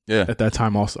apart at that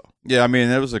time also. Yeah, I mean,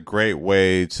 it was a great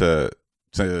way to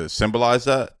symbolize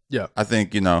that. Yeah. I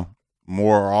think,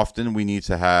 more often we need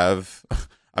to have...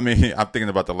 I mean, I'm thinking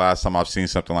about the last time I've seen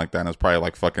something like that, and it's probably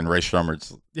like fucking Ray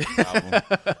Shrummer's album.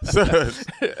 So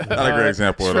it's not a great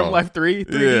example at all. Shrimp Life 3?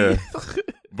 Yeah.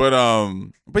 But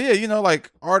yeah,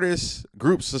 like artists,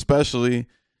 groups especially,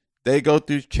 they go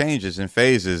through changes and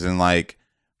phases, and like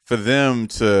for them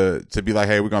to be like,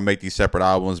 hey, we're gonna make these separate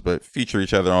albums, but feature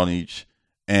each other on each.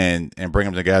 and bring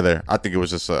them together. I think it was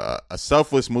just a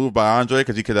selfless move by Andre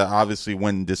because he could have obviously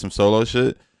went and did some solo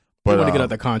shit. But want to get out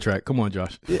that contract. Come on,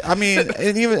 Josh. I mean,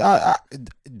 and even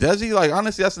does he? Like,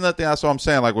 honestly, that's another thing. That's what I'm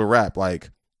saying. Like with rap, like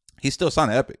he still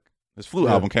signed to Epic. His Flute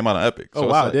album came out on Epic. So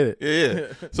wow, like, did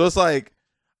it? Yeah. So it's like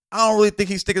I don't really think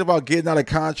he's thinking about getting out of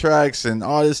contracts and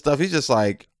all this stuff. He's just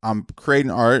like, I'm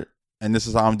creating art, and this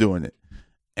is how I'm doing it.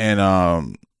 And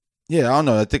yeah, I don't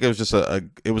know. I think it was just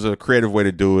a creative way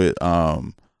to do it.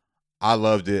 I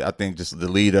loved it. I think just the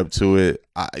lead up to it.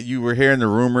 You were hearing the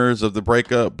rumors of the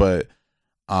breakup, but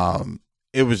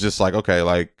it was just like, okay,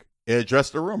 like it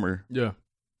addressed the rumor. Yeah.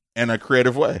 In a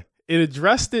creative way. It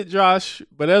addressed it, Josh,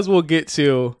 but as we'll get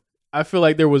to, I feel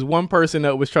like there was one person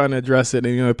that was trying to address it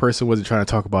and the other person wasn't trying to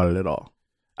talk about it at all.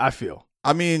 I feel.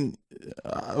 I mean,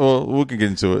 well, we can get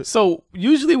into it. So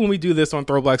usually when we do this on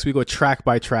ThrowBLKs, we go track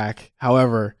by track.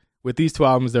 However, with these two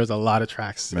albums, there's a lot of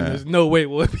tracks. And there's no way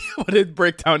we'll be able to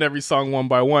break down every song one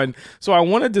by one. So I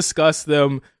want to discuss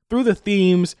them through the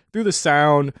themes, through the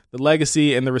sound, the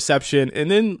legacy, and the reception,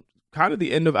 and then kind of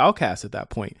the end of OutKast at that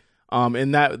point.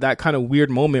 And that kind of weird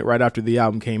moment right after the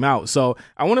album came out. So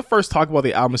I want to first talk about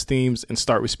the album's themes and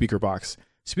start with Speakerboxxx.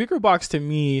 Speakerboxxx to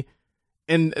me,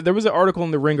 and there was an article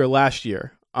in The Ringer last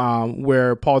year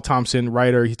where Paul Thompson,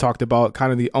 writer, he talked about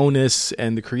kind of the onus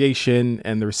and the creation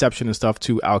and the reception and stuff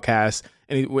to OutKast.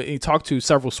 And he talked to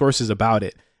several sources about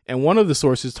it. And one of the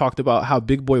sources talked about how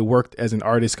Big Boi worked as an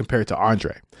artist compared to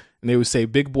Andre. And they would say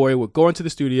Big Boi would go into the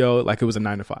studio like it was a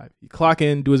 9 to 5. He'd clock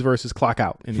in, do his verses, clock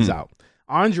out, and he's out.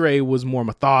 Andre was more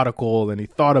methodical and he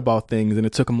thought about things and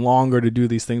it took him longer to do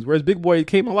these things. Whereas Big Boi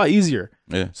came a lot easier.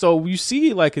 Yeah. So you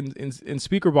see like in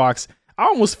Speakerboxxx, I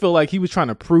almost feel like he was trying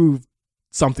to prove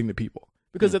something to people.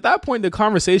 Because at that point, the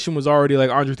conversation was already like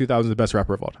Andre 3000 is the best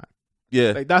rapper of all time.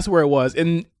 Yeah. Like that's where it was.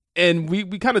 And we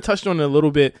kind of touched on it a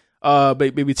little bit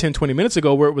maybe 10, 20 minutes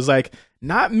ago where it was like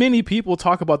not many people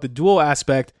talk about the dual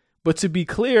aspect, but to be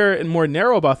clear and more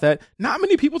narrow about that, not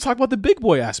many people talk about the Big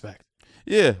Boi aspect.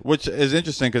 Yeah, which is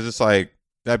interesting because it's like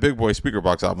that Big Boi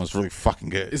Speakerboxxx album is really fucking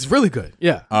good. It's really good,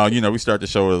 yeah. We start the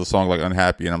show with a song like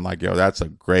Unhappy, and I'm like, yo, that's a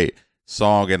great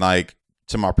song. And like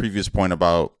to my previous point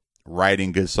about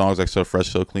writing good songs like So Fresh,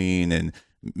 So Clean and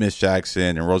Miss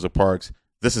Jackson and Rosa Parks,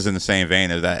 this is in the same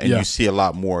vein as that. And you see a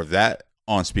lot more of that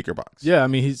on Speakerboxxx. Yeah, I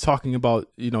mean, he's talking about,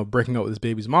 breaking up with his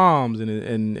baby's moms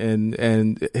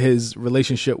and his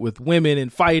relationship with women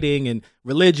and fighting and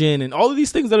religion and all of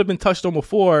these things that have been touched on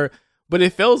before. But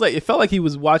it felt like he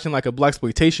was watching like a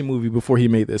blaxploitation movie before he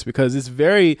made this because it's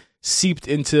very seeped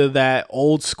into that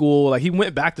old school. Like he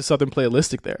went back to Southern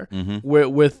playalistic there, where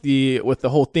with the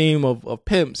whole theme of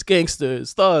pimps,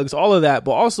 gangsters, thugs, all of that,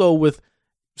 but also with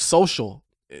his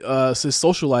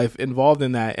social life involved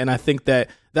in that. And I think that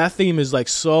theme is like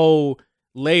so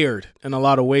layered in a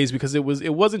lot of ways because it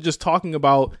wasn't just talking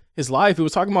about his life; it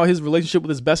was talking about his relationship with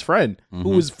his best friend,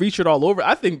 who was featured all over.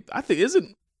 I think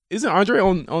Isn't Andre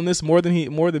on this more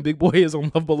than Big Boi is on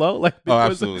Love Below? Like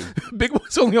absolutely. Big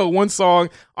Boi's only on one song.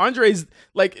 Andre's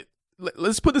like,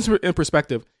 let's put this in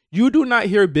perspective. You do not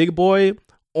hear Big Boi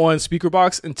on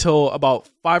Speakerboxxx until about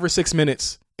 5 or 6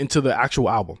 minutes into the actual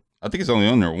album. I think it's only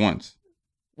on there once.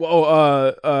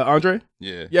 Well, Andre?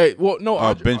 Yeah. Yeah. Well,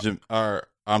 no. Benjamin.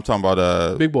 I'm talking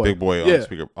about Big Boi. Big Boi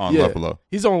on Love Below.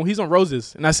 He's on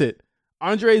Roses, and that's it.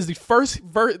 Andre is the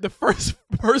first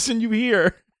person you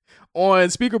hear on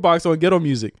Speakerboxxx on Ghetto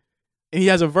Music, and he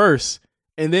has a verse,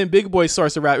 and then Big Boi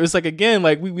starts to rap. It's like, again,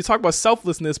 like we talk about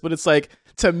selflessness, but it's like,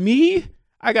 to me,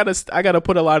 I gotta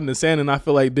put a lot in the sand, and I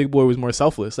feel like Big Boi was more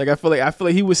selfless. Like I feel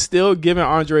like he was still giving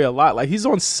Andre a lot. Like he's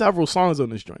on several songs on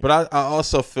this joint. But I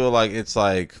also feel like it's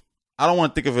like, I don't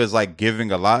want to think of it as like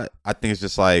giving a lot. I think it's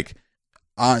just like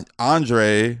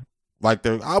Andre, like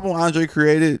the album Andre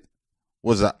created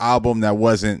was an album that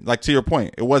wasn't, like, to your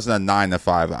point, it wasn't a 9 to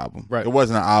 5 album. Right. It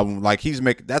wasn't an album like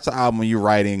that's an album you're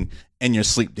writing in your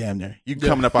sleep, damn near. You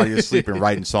coming up out of your sleep and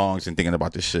writing songs and thinking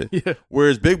about this shit. Yeah.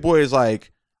 Whereas Big Boi is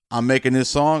like, I'm making this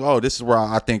song. Oh, this is where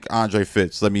I think Andre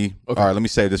fits. All right, let me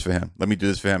save this for him. Let me do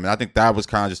this for him. And I think that was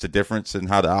kind of just the difference in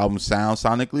how the album sounds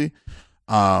sonically.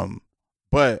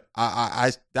 But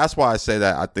I that's why I say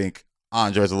that I think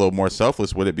Andre's a little more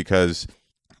selfless with it because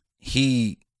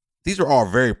these are all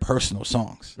very personal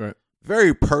songs. Right.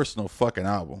 Very personal fucking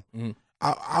album.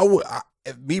 Mm-hmm.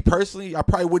 Me personally, I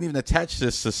probably wouldn't even attach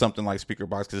this to something like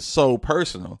Speakerboxxx because it's so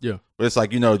personal. Yeah. But it's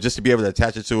like, just to be able to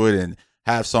attach it to it and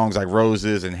have songs like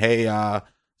Roses and Hey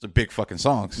it's big fucking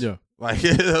songs. Yeah. Like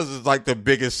those is like the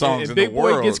biggest songs in the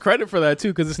world. Big Boi gets credit for that too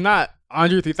because it's not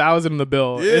Andre 3000 in the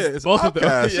bill. Yeah, it's both of them.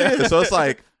 Yeah. So it's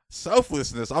like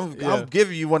selflessness. I'm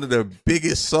giving you one of the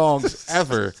biggest songs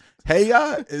ever. Hey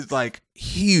Ya is like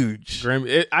huge.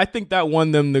 Grammy. I think that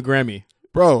won them the Grammy.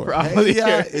 Bro, Hey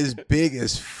Ya is big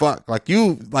as fuck. Like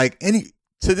to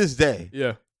this day.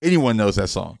 Yeah. Anyone knows that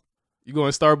song. You go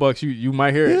in Starbucks, you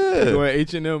might hear it. Yeah. You go in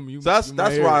H&M, that's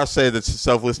why I say that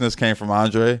selflessness came from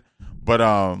Andre. But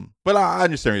I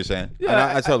understand what you're saying.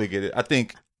 Yeah, I totally get it. I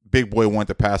think Big Boy wanted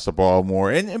to pass the ball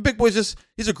more, and Big Boy's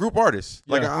he's a group artist.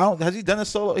 Like, has he done a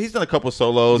solo? He's done a couple of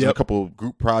solos and a couple of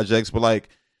group projects, but like,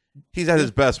 he's at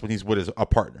his best when he's with a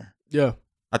partner. Yeah,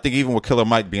 I think even with Killer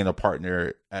Mike being a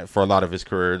partner for a lot of his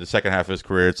career, the second half of his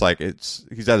career, it's like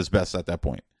he's at his best at that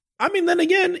point. I mean, then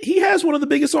again, he has one of the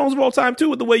biggest songs of all time too,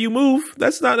 with The Way You Move.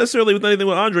 That's not necessarily with anything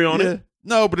with Andre on it.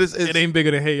 No, but it ain't bigger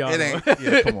than Hey Ya. It ain't.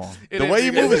 Yeah, come on. The Way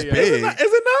You Move is big. Is it not?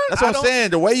 That's what I'm saying.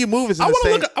 The Way You Move is insane. I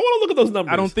want to look at those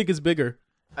numbers. I don't think it's bigger.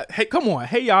 Hey, come on.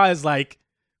 Hey Ya is like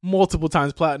multiple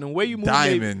times platinum. Way You Move,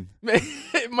 diamond.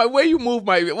 My Way You Move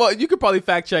might be. Well, you could probably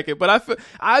fact check it, but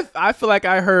I feel like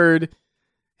I heard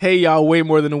Hey Ya way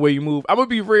more than The Way You Move. I'm gonna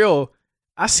be real.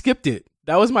 I skipped it.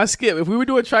 That was my skip. If we were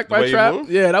doing track by track,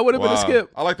 yeah, that would have been a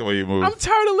skip. I like The Way You Move. I'm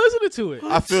tired of listening to it.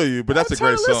 I feel you, but that's a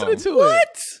great song. Listening to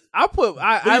it.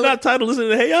 You're not tired of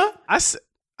listening to Hey Ya?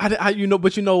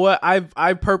 But you know what?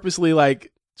 I purposely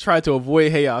like tried to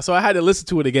avoid Hey Ya, so I had to listen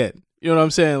to it again. You know what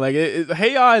I'm saying? Like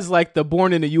Hey Ya is like the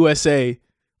Born in the USA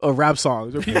of rap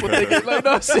songs, where people think it, like,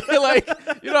 no, I'm saying, like,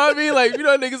 you know what I mean? Like, you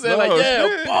know, niggas saying like,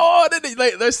 yeah, born,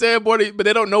 like they're saying born, but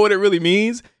they don't know what it really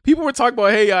means. People were talking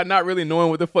about Hey Ya not really knowing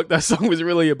what the fuck that song was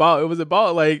really about. It was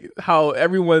about like how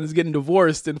everyone's getting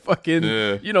divorced and fucking,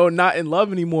 you know, not in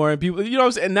love anymore, and people, you know what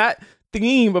I'm saying? And that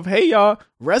theme of Hey Ya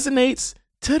resonates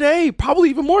today,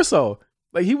 probably even more so.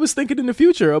 Like, he was thinking in the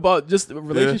future about just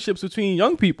relationships between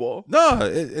young people. No,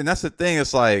 and that's the thing.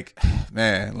 It's like,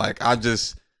 man, like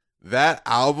that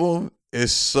album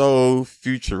is so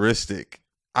futuristic.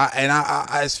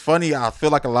 It's funny. I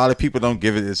feel like a lot of people don't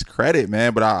give it its credit,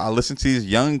 man. But I listen to these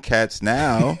young cats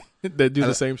now that do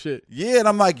the same shit. Yeah, and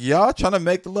I'm like, y'all trying to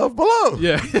make the love below.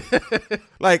 Yeah,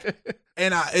 like,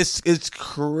 and it's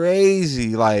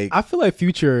crazy. Like, I feel like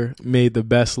Future made the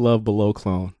best Love Below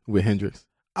clone with Hendrix.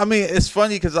 I mean, it's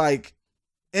funny because like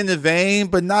in the vein,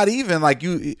 but not even like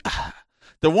you.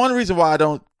 The one reason why I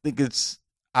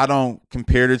don't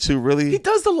compare the two really. He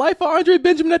does the Life of Andre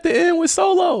Benjamin at the end with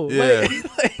Solo. Yeah.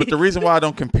 But the reason why I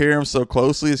don't compare him so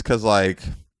closely is because like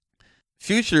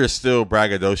Future is still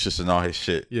braggadocious in all his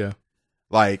shit. Yeah.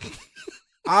 Like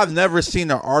I've never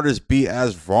seen an artist be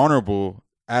as vulnerable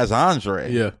as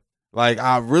Andre. Yeah. Like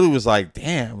I really was like,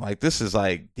 damn, like this is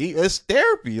like it's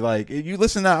therapy. Like if you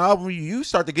listen to that album, you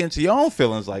start to get into your own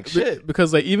feelings like shit.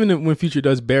 Because like even when Future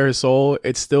does bare his soul,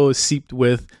 it's still seeped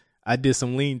with I did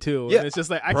some lean too. Yeah, and it's just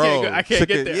like I can't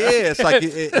get there. Yeah, it's like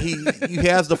he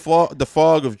has the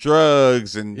fog of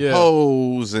drugs and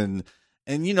hoes and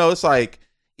you know, it's like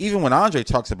even when Andre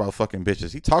talks about fucking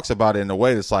bitches, he talks about it in a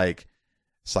way that's like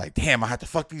damn, I have to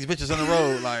fuck these bitches on the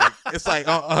road. Like it's like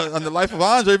on the Life of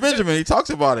Andre Benjamin, he talks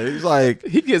about it. He's like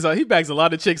he bags a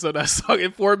lot of chicks on that song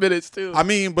in 4 minutes too. I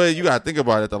mean, but you gotta think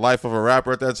about it. The life of a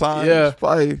rapper at that time, yeah,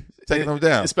 probably taking them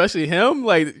down, especially him.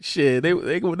 Like shit, they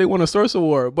won a Source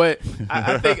Award. But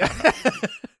I think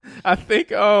I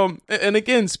think and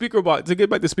again, Speakerboxxx, to get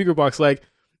back to Speakerboxxx, like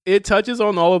it touches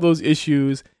on all of those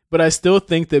issues, but I still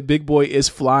think that Big Boy is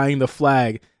flying the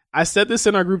flag. I said this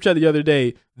in our group chat the other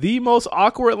day. The most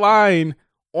awkward line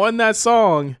on that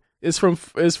song is from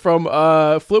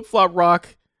Flip Flop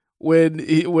Rock when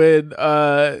he's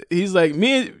like,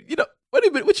 me and you know what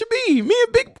you mean? Me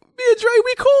and Dre,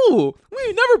 we cool. We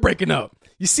ain't never breaking up.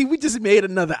 You see, we just made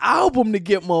another album to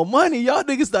get more money. Y'all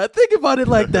niggas not thinking about it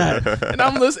like that. And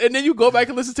I'm listening, and then you go back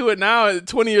and listen to it now, and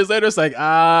 20 years later, it's like,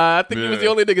 I think he was the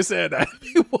only nigga saying that.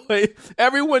 Boy,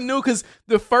 everyone knew, because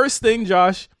the first thing,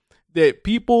 Josh, that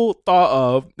people thought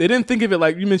of, they didn't think of it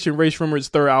like you mentioned Ray Shrimmer's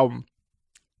third album.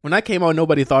 When that came out,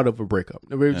 nobody thought of a breakup.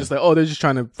 They were just like, oh, they're just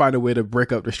trying to find a way to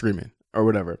break up the streaming or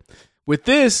whatever. With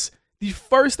this, the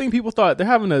first thing people thought, they're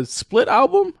having a split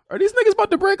album? Are these niggas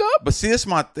about to break up? But see, it's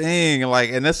my thing. Like,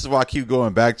 and this is why I keep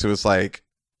going back to, it's like,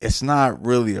 it's not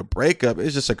really a breakup.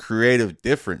 It's just a creative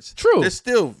difference. True. They're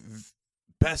still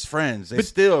best friends. They're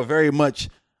still very much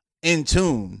in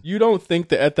tune. You don't think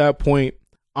that at that point,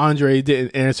 Andre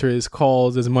didn't answer his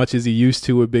calls as much as he used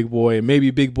to with Big Boy, and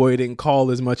maybe Big Boy didn't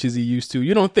call as much as he used to?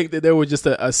 You don't think that there was just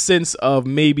a sense of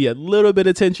maybe a little bit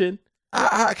of tension?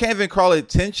 I can't even call it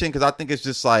tension, because I think it's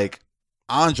just like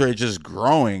Andre just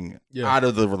growing out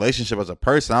of the relationship as a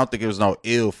person. I don't think it was no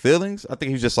ill feelings. I think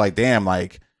he was just like, damn,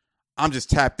 like I'm just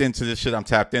tapped into this shit I'm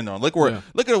tapped in on. Look at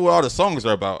what all the songs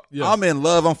are about. Yeah. I'm in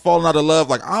love. I'm falling out of love.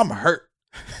 Like I'm hurt.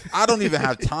 I don't even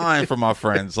have time for my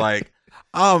friends. Like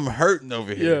I'm hurting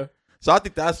over here. Yeah. So I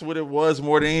think that's what it was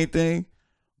more than anything.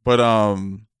 But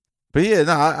yeah,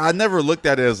 no, I never looked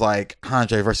at it as like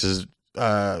Andre versus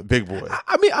Big Boy.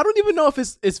 I mean, I don't even know if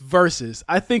it's versus.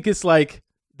 I think it's like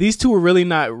these two are really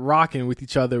not rocking with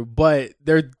each other, but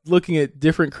they're looking at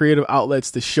different creative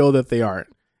outlets to show that they aren't.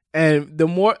 And the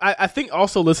more I think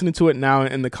also listening to it now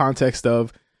in the context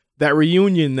of that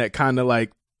reunion that kind of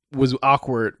like was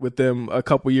awkward with them a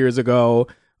couple years ago.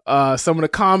 Some of the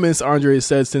comments Andre has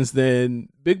said since then,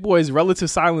 Big Boy's relative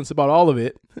silence about all of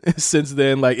it since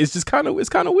then, like it's kind of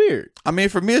weird. I mean,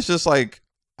 for me, it's just like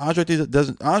Andre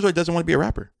doesn't want to be a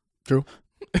rapper. True.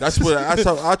 That's what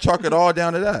I chalk it all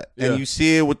down to that. And you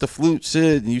see it with the flute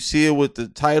shit, and you see it with the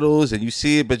titles, and you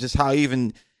see it, but just how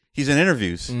even he's in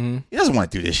interviews. Mm-hmm. He doesn't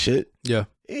want to do this shit. Yeah.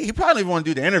 He probably don't even want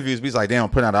to do the interviews, but he's like, damn, I'm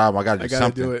putting out an album, I gotta do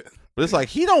something. Do it. But it's like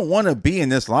he don't want to be in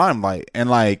this limelight. And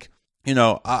like, you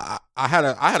know, I had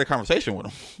a conversation with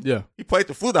him. Yeah. He played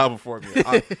the flute album for me.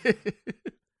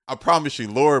 I promise you,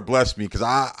 Lord bless me, because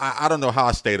I don't know how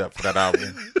I stayed up for that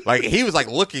album. Like he was like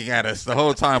looking at us the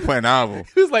whole time playing the album.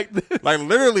 He was like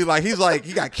literally, like he's like,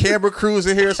 he got camera crews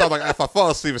in here. So I'm like, if I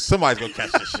fall asleep, somebody's gonna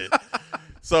catch this shit.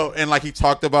 So, and like he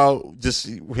talked about just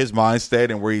his mind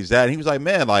state and where he's at. And he was like,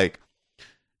 man, like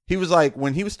he was like,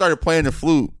 when he started playing the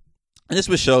flute, and this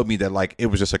was showed me that like it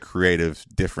was just a creative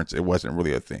difference. It wasn't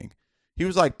really a thing. He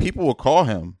was like, people will call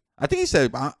him. I think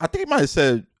he might have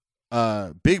said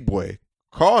Big Boy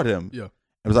called him. Yeah.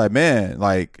 It was like, man,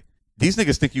 like these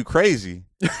niggas think you crazy.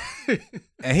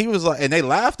 And he was like, and they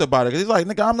laughed about it. Cause he's like,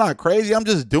 nigga, I'm not crazy. I'm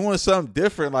just doing something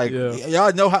different. Like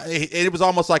y'all know how it was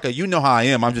almost like you know how I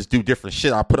am. I'm just do different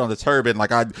shit. I put on the turban.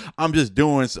 Like I'm just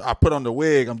doing, I put on the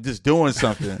wig. I'm just doing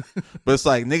something. But it's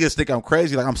like niggas think I'm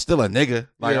crazy. Like I'm still a nigga.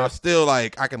 Like I'm still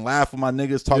like, I can laugh with my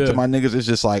niggas, talk to my niggas. It's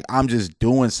just like, I'm just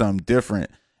doing something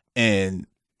different. And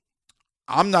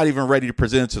I'm not even ready to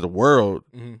present it to the world.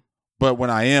 Mm-hmm. But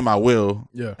when I am, I will.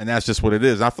 Yeah. And that's just what it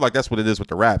is. And I feel like that's what it is with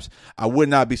the raps. I would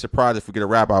not be surprised if we get a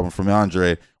rap album from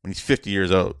Andre when he's 50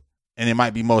 years old. And it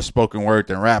might be more spoken word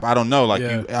than rap. I don't know. Like,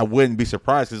 I wouldn't be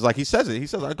surprised. Because like he says it. He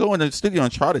says, I go in the studio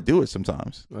and try to do it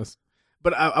sometimes.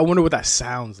 But I wonder what that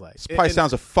sounds like. It probably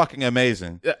sounds fucking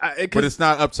amazing. But it's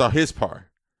not up to his part.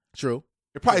 True.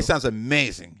 It probably sounds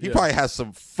amazing. He probably has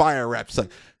some fire raps.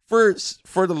 Like,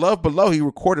 for the Love Below, he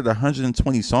recorded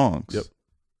 120 songs. Yep.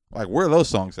 Like, where are those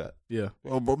songs at? Yeah.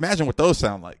 Well, imagine what those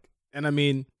sound like. And I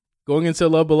mean, going into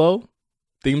Love Below,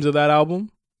 themes of that album,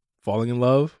 falling in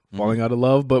love, falling out of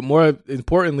love, but more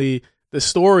importantly, the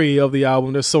story of the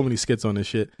album, there's so many skits on this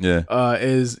shit,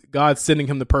 is God sending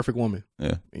him the perfect woman.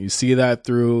 Yeah. And you see that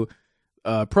through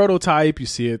Prototype, you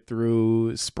see it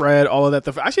through Spread, all of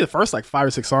that. Actually, the first like 5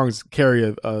 or 6 songs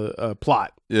carry a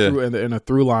plot in a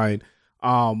through line.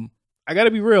 I got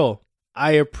to be real.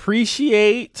 I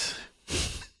appreciate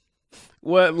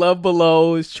what Love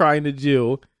Below is trying to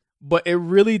do, but it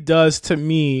really does to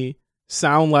me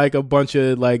sound like a bunch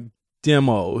of like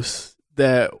demos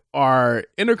that are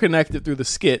interconnected through the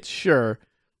skit, sure,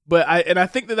 but I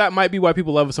think that might be why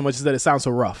people love it so much, is that it sounds so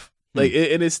rough. Like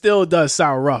and it still does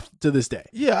sound rough to this day.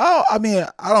 Yeah, I mean,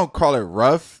 I don't call it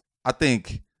rough. I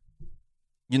think,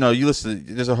 you know, you listen,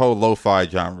 there's a whole lo-fi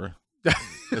genre.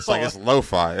 It's like, it's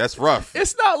lo-fi. That's rough.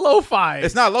 It's not lo-fi.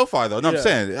 It's not lo-fi though. No,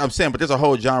 I'm saying, but there's a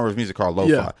whole genre of music called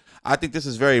lo-fi. Yeah. I think this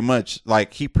is very much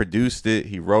like he produced it,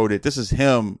 he wrote it. This is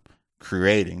him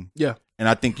creating. Yeah. And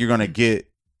I think you're gonna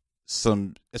get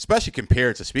some, especially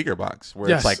compared to Speakerboxxx, where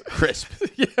it's like crisp.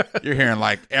 You're hearing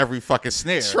like every fucking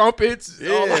snare, trumpets.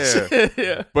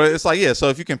 Yeah. But it's like, so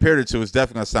if you compared it to, it's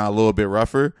definitely gonna sound a little bit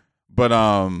rougher. But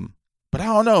I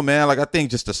don't know, man. Like I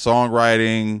think just the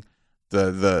songwriting,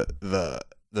 the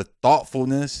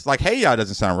thoughtfulness, like Hey Ya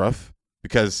doesn't sound rough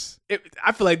because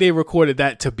I feel like they recorded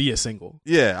that to be a single.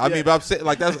 Yeah, I mean, but I'm saying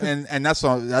like that's and that's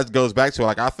on, that goes back to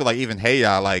like I feel like even Hey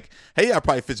Ya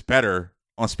probably fits better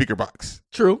on Speakerboxxx.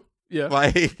 True. Yeah.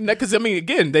 Like because I mean,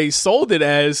 again, they sold it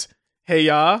as Hey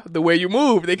Ya, The Way You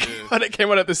Move. They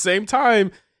came out at the same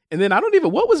time, and then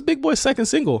what was Big Boy's second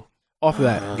single off of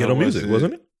that? Ghetto Music,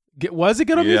 wasn't it? Was it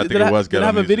Ghetto Music? I think it was Ghetto Music. Did it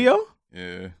have a video?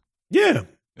 Yeah. Yeah.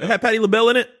 It had Patti LaBelle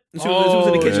in it. She was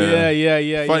in the kitchen.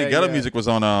 Yeah. Funny, Ghetto Music was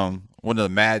on one of the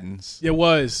Maddens. It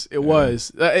was.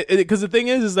 Because the thing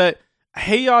is that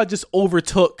Hey Ya just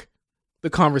overtook the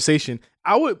conversation.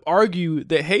 I would argue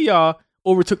that Hey Ya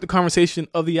overtook the conversation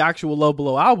of the actual Love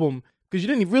Below album, because you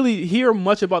didn't really hear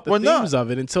much about the themes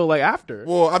of it until like after.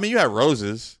 Well, I mean, you had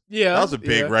Roses. Yeah. That was a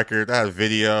big record. That had a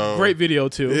video. Great video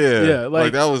too. Yeah.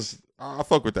 Like that was, I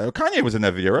fuck with that. Kanye was in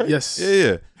that video, right? Yes.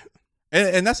 Yeah.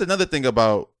 And that's another thing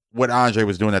about what Andre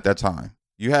was doing at that time.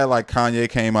 You had like Kanye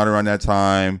came out around that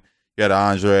time. You had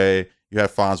Andre. you had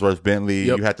Farnsworth Bentley,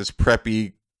 Yep. you had this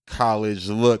preppy college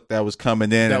look that was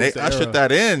coming in, and That was they the ushered era.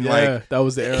 that in. Yeah, Like that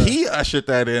was the era. He ushered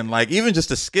that in. Like even just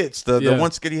the skits, the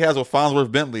one skit he has with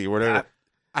Farnsworth Bentley, or whatever.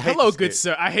 I hate Hello, the good skit.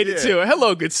 sir. I hate it too.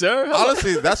 Hello, good sir. Hello.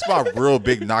 Honestly, that's my real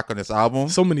big knock on this album.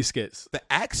 So many skits. The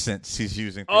accents he's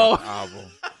using throughout the album.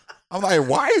 I'm like,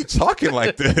 why are you talking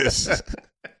like this?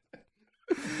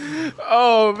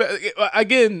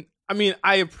 Again, I mean,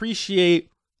 I appreciate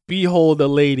 "Behold a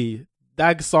Lady."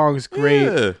 That song's great.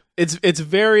 Yeah. It's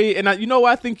very, and you know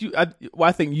what I think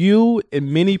you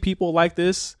and many people like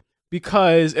this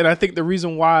because, and I think the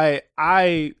reason why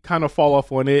I kind of fall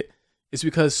off on it is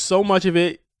because so much of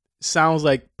it sounds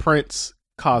like Prince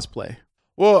cosplay.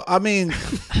 Well, I mean,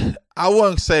 I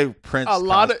wouldn't say Prince. A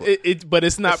lot cosplay. of it, but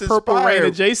it's not It's Purple Rain inspired.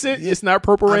 adjacent. Yeah. It's not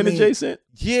Purple Rain mean, adjacent.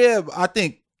 Yeah, I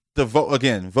think the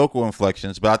vocal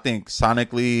inflections, but I think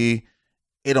sonically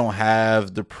it don't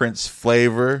have the Prince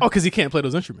flavor. Oh, because he can't play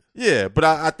those instruments. Yeah, but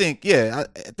I think I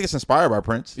think it's inspired by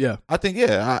Prince. Yeah, I think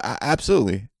I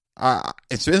absolutely.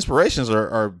 Its inspirations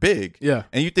are big. Yeah,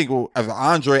 and you think, well, of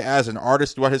Andre as an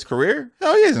artist throughout his career,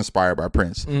 hell yeah, he's inspired by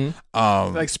Prince.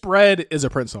 Mm-hmm. Like "Spread" is a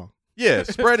Prince song. Yeah,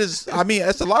 "Spread" is. I mean,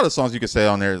 it's a lot of songs you could say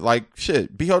on there. Like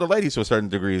shit, "Behold the Lady" to a certain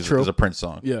degree is a Prince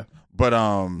song. Yeah, but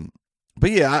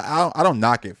yeah, I don't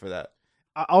knock it for that.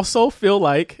 I also feel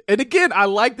like, and again, I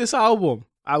like this album.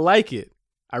 I like it.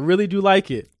 I really do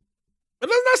like it. It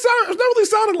does not really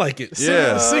sounding like it.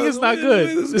 Yeah. The singing's not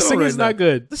good. The singing's not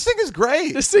good. The singing's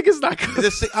great. The singing's not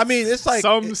good. I mean, it's like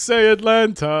some say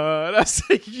Atlanta. I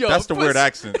say yo. That's the weird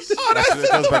accents. It goes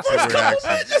back to the weird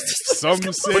accents. Some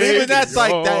say, but even that's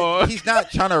like that. York. He's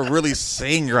not trying to really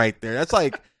sing right there. That's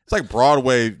like it's like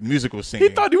Broadway musical singing.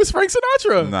 He thought he was Frank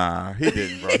Sinatra. Nah, he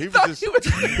didn't, bro. He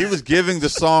was giving the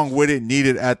song what it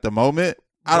needed at the moment.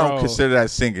 I don't consider that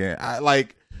singing.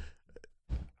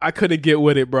 I couldn't get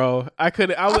with it, bro. I feel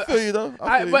you though.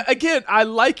 But again, I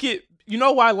like it. You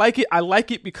know why I like it? I like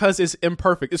it because it's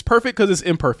imperfect. It's perfect because it's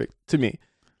imperfect to me.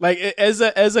 Like as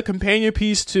a companion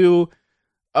piece to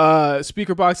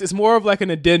Speakerboxxx, it's more of like an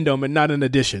addendum and not an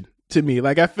addition to me.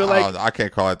 Like I feel like I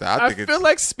can't call it that. I feel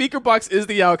like Speakerboxxx is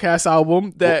the OutKast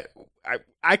album that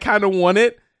I kind of want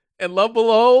it. And Love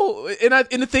Below, and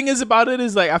the thing is about it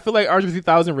is like I feel like Andre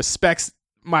 3000 respects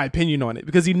my opinion on it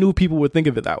because he knew people would think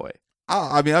of it that way.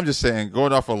 I mean, I'm just saying,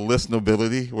 going off of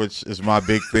listenability, which is my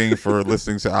big thing for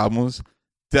listening to albums,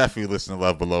 definitely listen to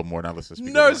Love Below more than I listen to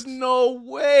Speakerboxxx. There's no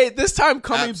way. This time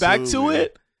coming back to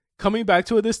it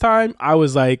this time, I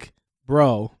was like,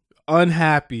 bro,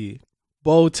 Unhappy,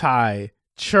 Bow Tie,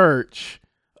 Church.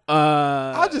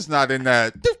 I'm just not in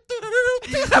that.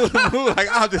 Like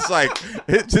I'm just like,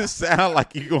 it just sounds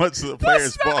like you going to the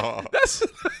players' ball. That's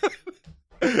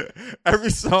every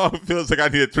song feels like I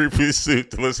need a 3-piece suit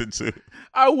to listen to.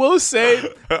 I will say,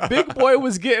 Big Boy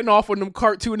was getting off on them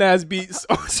cartoon ass beats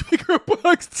on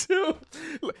Speakerboxxx too.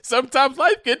 Sometimes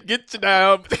life can get you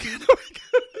down.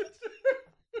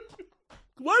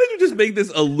 Why did you just make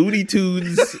this a Looney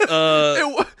Tunes? It's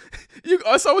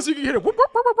almost you can hear it.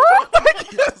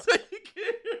 Yes, you can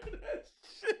hear that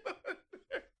shit on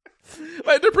there.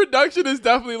 Like the production is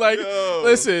definitely like,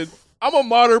 listen, I'm a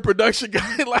modern production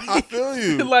guy. Like I feel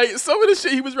you. Like some of the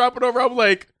shit he was rapping over, I'm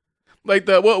like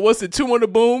the what's it? 2 on the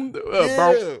Boom. You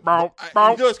know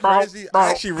what's crazy?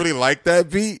 I actually really like that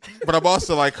beat, but I'm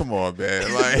also like, come on,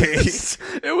 man. Like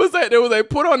it was like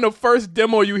put on the first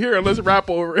demo you hear and let's rap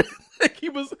over it. Like he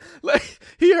was like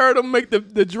he heard him make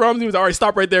the drums. He was all right.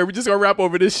 Stop right there. We just gonna rap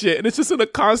over this shit, and it's just in a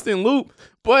constant loop.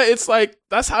 But it's like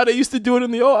that's how they used to do it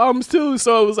in the old albums too.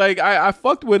 So it was like I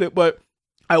fucked with it. But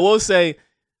I will say,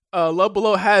 Love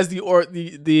Below has the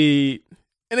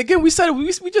and again we just said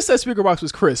Speakerboxxx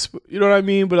was crisp. You know what I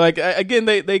mean? But like again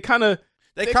they complement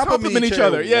each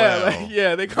other. Yeah,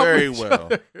 well. They complement very each well.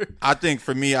 other. I think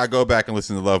for me, I go back and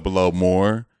listen to Love Below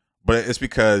more, but it's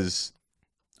because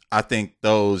I think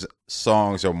those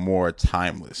songs are more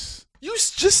timeless. You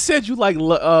just said you like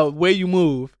Way You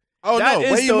Move. Oh no,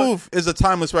 Way You Move is a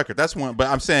timeless record. That's one. But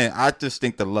I'm saying I just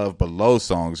think the Love Below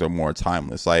songs are more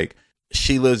timeless. Like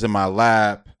She Lives in My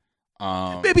Lap.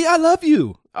 Baby, I Love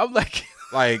You. I'm like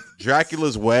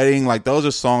Dracula's Wedding. Like those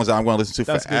are songs that I'm going to listen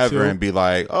to That's forever and be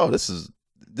like, oh, this is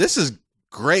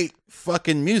great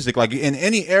fucking music. Like in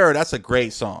any era, that's a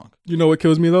great song. You know what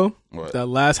kills me though? What? That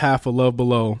last half of Love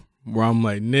Below. Where I'm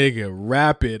like, nigga,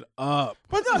 wrap it up.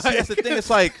 But no, see, that's the thing.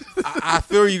 It's like I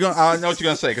feel I know what you're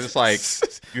gonna say because it's like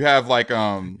you have like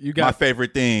My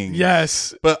Favorite Thing.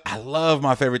 Yes, but I love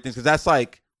My Favorite Things because that's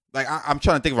like like I'm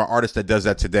trying to think of an artist that does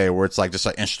that today, where it's like just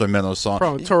an instrumental song.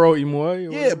 From Toro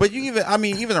Imoy. Yeah, but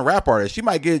even a rap artist, you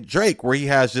might get Drake where he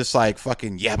has just like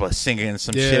fucking Yabba singing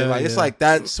some shit. Like it's like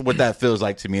that's what that feels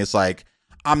like to me. It's like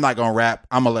I'm not gonna rap.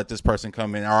 I'm gonna let this person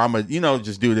come in, or I'm gonna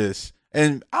just do this.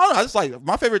 And I don't know. It's like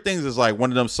my favorite things is like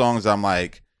one of them songs. I'm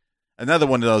like another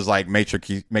one of those like Matrix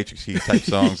type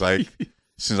songs. Like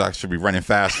seems like I should be running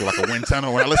faster like a wind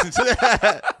tunnel when I listen to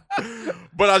that.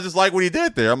 But I just like what he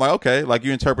did there. I'm like, okay, like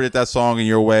you interpreted that song in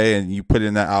your way and you put it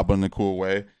in that album in a cool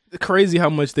way. Crazy how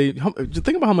much just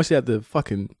think about how much they had to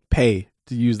fucking pay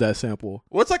to use that sample.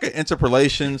 Well, it's like an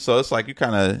interpolation, so it's like you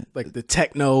kind of like the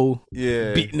techno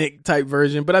beatnik type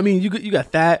version. But I mean, you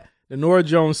got that, the Norah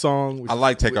Jones song. I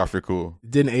like Take Off Your Cool.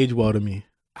 Didn't age well to me.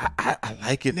 I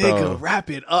like it, though. Rap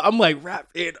it up. I'm like, rap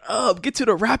it up. Get to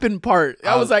the rapping part.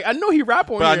 I was like, I know he rap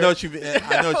on here. I know what you mean.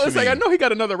 I know he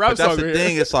got another rap song. That's the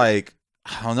thing. It's like,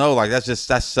 I don't know. Like,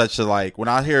 that's such a, like, when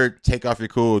I hear Take Off Your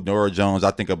Cool, Norah Jones,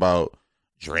 I think about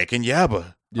Drake and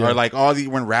Yabba. Yeah. Or like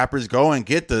when rappers go and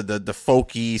get the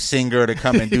folky singer to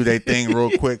come and do their thing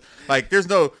real quick. Like, there's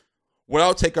no,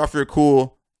 without Take Off Your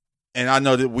Cool, and I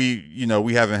know that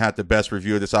we haven't had the best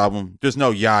review of this album. There's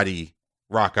no Yachty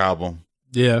rock album.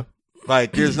 Yeah.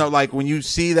 Like, there's no, like, when you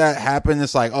see that happen,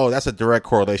 it's like, oh, that's a direct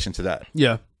correlation to that.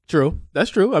 Yeah, true. That's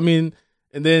true. I mean,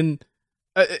 and then,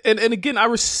 and again, I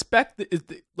respect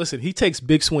listen, he takes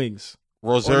big swings.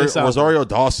 Rosario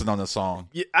Dawson on the song.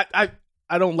 Yeah,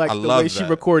 I don't like the way she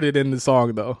recorded in the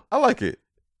song, though. I like it.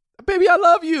 Baby, I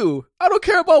love you. I don't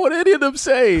care about what any of them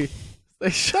say.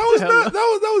 Like,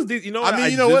 that was you know what? I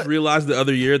just realized the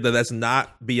other year that's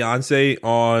not Beyonce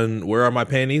on Where Are My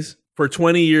Panties? For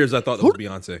 20 years, I thought that was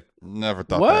Beyonce. Never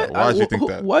thought that. Why did you think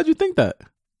that? Why'd you think that?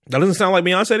 That doesn't sound like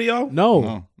Beyonce to y'all?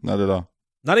 No, not at all.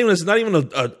 Not even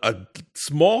a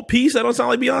small piece that don't sound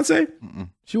like Beyonce? Mm-mm.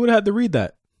 She would have had to read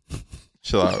that.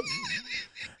 Chill out.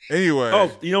 Anyway. Oh,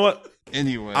 you know what?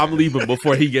 Anyway. I'm leaving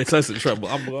before he gets us in trouble.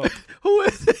 Who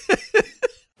is it?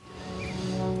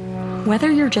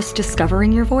 Whether you're just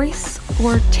discovering your voice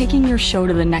or taking your show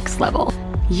to the next level,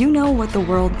 you know what the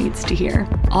world needs to hear.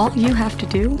 All you have to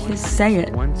do is say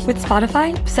it. With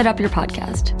Spotify, set up your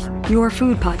podcast. Your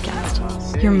food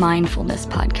podcast. Your mindfulness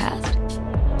podcast.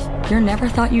 Your never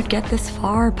thought you'd get this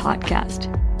far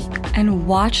podcast. And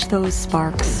watch those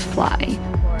sparks fly.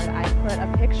 I put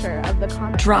a picture of the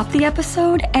comment. Drop the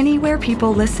episode anywhere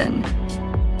people listen.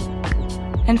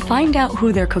 And find out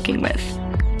who they're cooking with.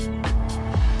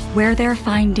 Where they're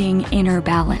finding inner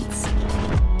balance.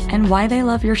 And why they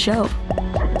love your show.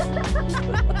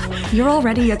 You're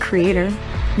already a creator.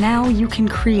 Now you can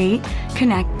create,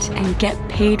 connect, and get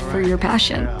paid for your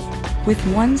passion with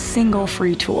one single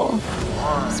free tool.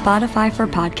 Spotify for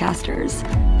podcasters.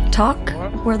 Talk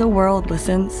where the world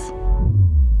listens.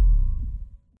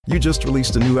 You just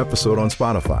released a new episode on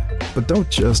Spotify, but don't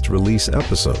just release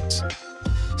episodes.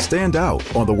 Stand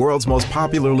out on the world's most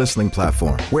popular listening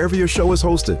platform, wherever your show is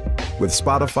hosted, with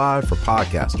Spotify for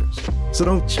podcasters. So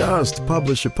don't just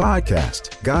publish your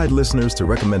podcast. Guide listeners to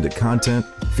recommended content,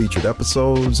 featured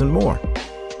episodes, and more.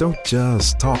 Don't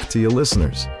just talk to your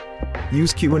listeners.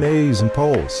 Use Q&As and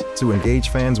polls to engage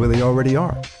fans where they already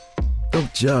are.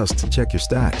 Don't just check your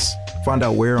stats. Find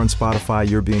out where on Spotify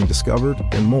you're being discovered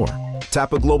and more.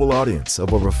 Tap a global audience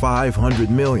of over 500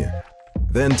 million.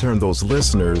 Then turn those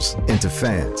listeners into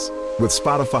fans with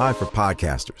Spotify for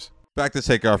podcasters. Back to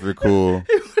Take Off Your Cool.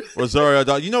 Rosario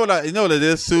Dawson. You know what it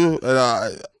is too?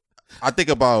 I think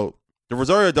about the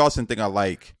Rosario Dawson thing I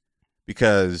like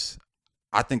because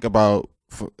I think about,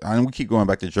 we keep going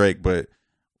back to Drake, but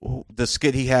the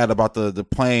skit he had about the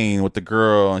plane with the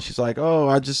girl, and she's like, "Oh,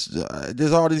 I just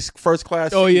there's all these first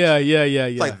class." Oh yeah.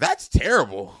 It's like, that's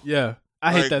terrible. Yeah,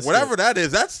 I hate that. Whatever skit. That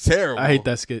is, that's terrible. I hate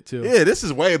that skit too. Yeah, this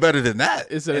is way better than that.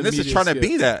 This is trying to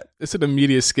be that. It's an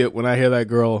immediate skip when I hear that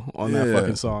girl on that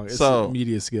fucking song. It's an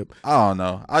immediate skip. I don't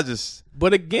know.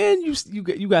 But again,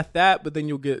 you got that, but then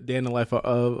you'll get Day in the Life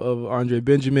of Andre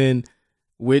Benjamin,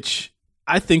 which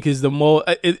I think is the most.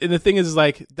 And the thing is,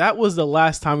 like, that was the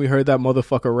last time we heard that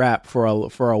motherfucker rap for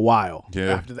a while.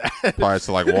 Yeah. After that, probably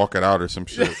to like walk it out or some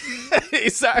shit.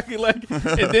 Exactly. Like,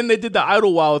 and then they did the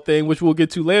Idlewild thing, which we'll get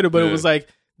to later. But it was like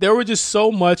there were just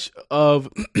so much of,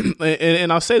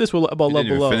 and I'll say this about Love Below. He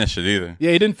didn't finish it either.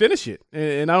 Yeah, he didn't finish it,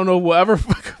 and I don't know if we'll ever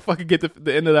fucking get to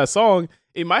the end of that song.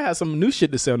 He might have some new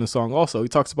shit to say on the song. Also, he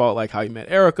talks about like how he met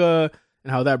Erica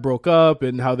and how that broke up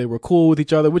and how they were cool with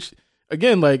each other, which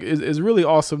again, like, is really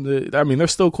awesome. They're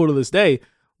still cool to this day.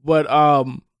 But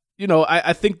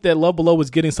I think that Love Below was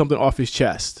getting something off his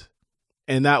chest,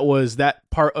 and that was that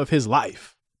part of his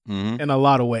life in a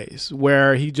lot of ways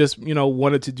where he just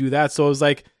wanted to do that. So it was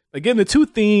like, again, the two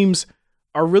themes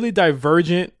are really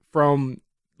divergent from,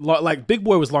 like, Big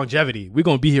Boy was longevity. We're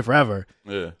going to be here forever.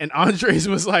 Yeah. And Andre's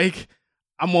was like,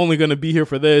 I'm only going to be here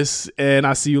for this, and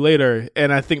I'll see you later.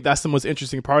 And I think that's the most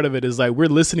interesting part of it is, like, we're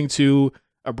listening to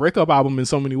a breakup album in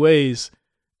so many ways.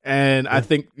 And I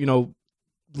think, you know,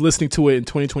 listening to it in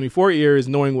 2024 ears,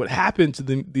 knowing what happened to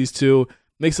these two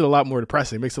makes it a lot more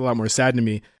depressing, makes it a lot more sad to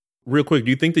me. Real quick, do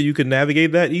you think that you could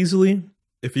navigate that easily?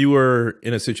 If you were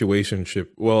in a situationship,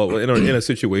 well, in a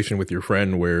situation with your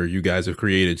friend where you guys have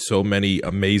created so many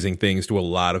amazing things to a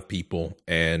lot of people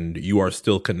and you are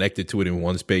still connected to it in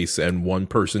one space and one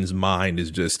person's mind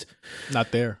is just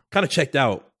not there, kind of checked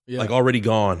out, like already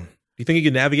gone. Do you think you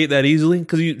can navigate that easily?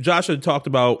 Because Josh had talked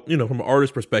about, you know, from an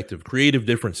artist perspective, creative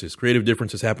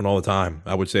differences happen all the time.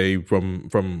 I would say from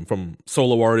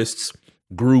solo artists,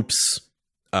 groups,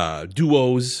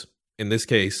 duos in this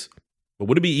case. But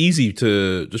would it be easy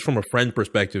to, just from a friend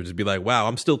perspective, to be like, wow,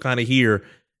 I'm still kind of here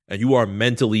and you are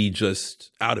mentally just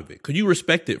out of it? Could you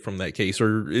respect it from that case?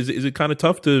 Or is it kind of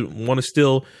tough to want to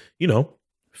still, you know,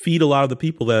 feed a lot of the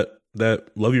people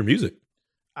that love your music?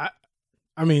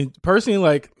 I mean, personally,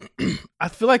 like, I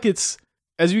feel like it's,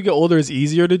 as you get older, it's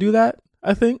easier to do that,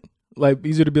 I think. Like,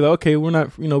 easier to be like, okay, we're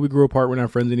not, you know, we grew apart, we're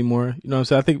not friends anymore. You know what I'm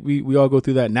saying? I think we all go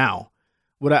through that now.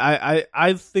 What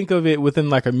I think of it within,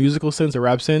 like, a musical sense, a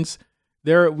rap sense,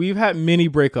 we've had many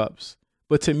breakups,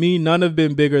 but to me, none have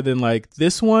been bigger than, like,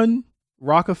 this one,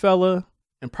 Rockefeller,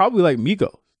 and probably, like,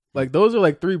 Migos. Like, those are,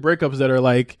 like, 3 breakups that are,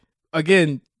 like,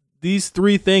 again, these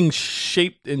 3 things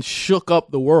shaped and shook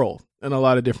up the world in a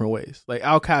lot of different ways. Like,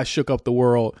 OutKast shook up the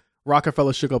world,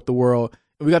 Rockefeller shook up the world,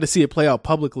 and we got to see it play out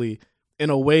publicly in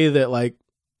a way that, like,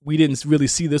 we didn't really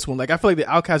see this one. Like, I feel like the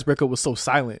OutKast breakup was so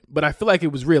silent, but I feel like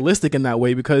it was realistic in that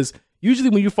way because usually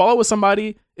when you fall out with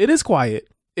somebody, it is quiet.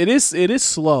 It is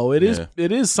slow. It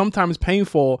is sometimes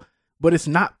painful, but it's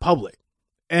not public.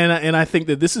 And I think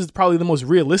that this is probably the most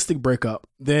realistic breakup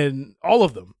than all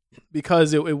of them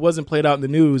because it wasn't played out in the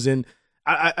news. And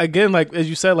I again, like, as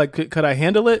you said, like, could I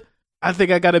handle it? I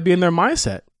think I got to be in their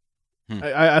mindset.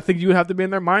 I think you would have to be in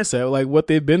their mindset, like what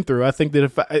they've been through. I think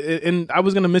that and I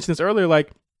was going to mention this earlier, like,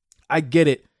 I get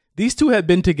it. These two have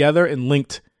been together and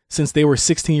linked since they were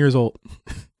 16 years old.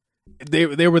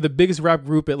 They were the biggest rap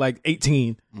group at like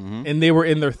 18, and they were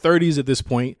in their 30s at this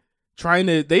point.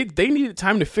 They needed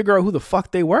time to figure out who the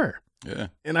fuck they were. Yeah,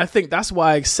 and I think that's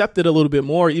why I accept it a little bit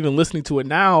more, even listening to it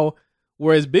now.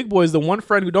 Whereas Big Boy is the one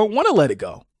friend who don't want to let it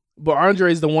go, but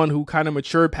Andre is the one who kind of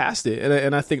matured past it,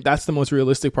 and I think that's the most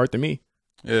realistic part to me.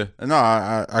 Yeah, no,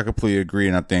 I completely agree,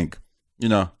 and I think, you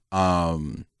know,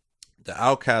 the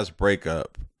OutKast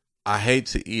breakup, I hate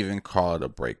to even call it a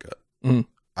breakup.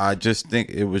 I just think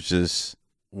it was just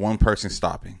one person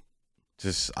stopping.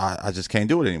 I just can't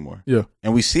do it anymore. Yeah.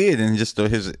 And we see it in just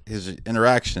his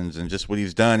interactions and just what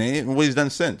he's done and what he's done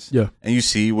since. Yeah. And you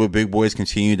see where Big Boy's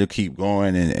continue to keep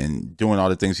going and doing all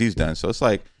the things he's done. So it's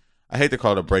like, I hate to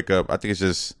call it a breakup. I think it's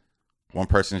just one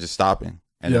person just stopping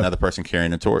and another person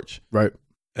carrying the torch. Right.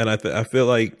 And I feel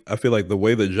like the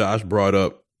way that Josh brought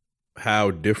up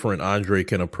how different Andre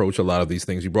can approach a lot of these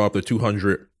things. He brought up the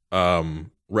 200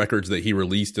 records that he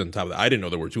released on top of that. I didn't know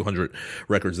there were 200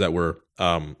 records that were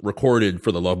recorded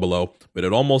for the Love Below, but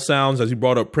it almost sounds, as you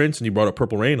brought up Prince and you brought up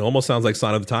Purple Rain, it almost sounds like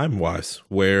Sign of the Time wise,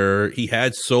 where he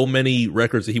had so many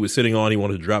records that he was sitting on. He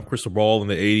wanted to drop Crystal Ball in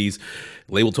the 80s.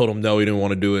 Label told him no, he didn't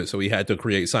want to do it, so he had to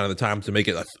create Sign of the Time to make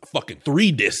it a fucking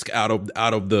 3-disc out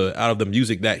of the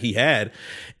music that he had.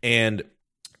 And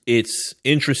it's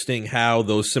interesting how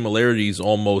those similarities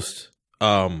almost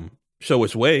show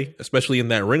its way, especially in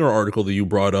that Ringer article that you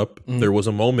brought up. There was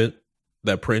a moment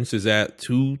that Prince is at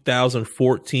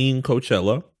 2014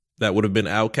 Coachella. That would have been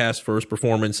OutKast's first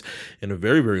performance in a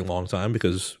very, very long time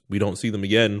because we don't see them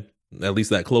again, at least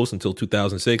that close, until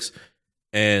 2006.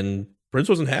 And Prince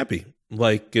wasn't happy.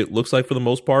 Like, it looks like for the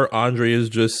most part, Andre is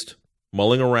just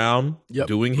mulling around,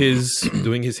 doing his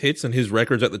hits and his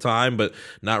records at the time, but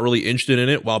not really interested in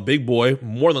it. While Big Boy,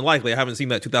 more than likely, I haven't seen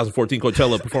that 2014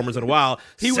 Coachella performance in a while.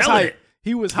 He was hyped.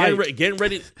 He was hyped. Getting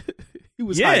ready. He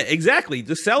was hyped. hyped. Exactly.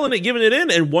 Just selling it, giving it in,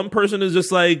 and one person is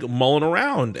just like mulling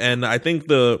around. And I think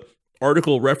the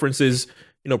article references,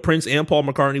 you know, Prince and Paul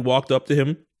McCartney walked up to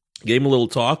him, gave him a little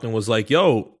talk, and was like,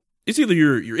 "Yo, it's either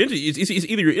you're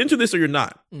into this or you're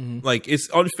not. Like, it's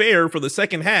unfair for the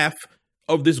second half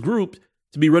of this group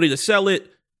to be ready to sell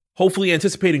it, hopefully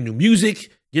anticipating new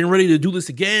music, getting ready to do this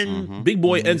again." Big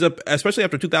Boy ends up, especially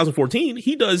after 2014,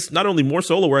 he does not only more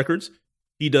solo records,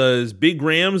 he does Big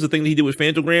Grams, the thing that he did with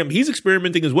Fantogram. He's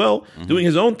experimenting as well, doing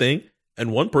his own thing.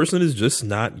 And one person is just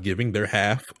not giving their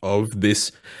half of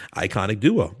this iconic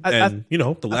duo.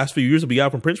 The last few years that we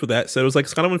got from Prince with that said it was like,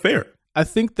 it's kind of unfair. I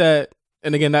think that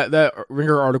And again, that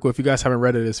Ringer article, if you guys haven't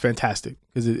read it, is fantastic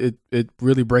because it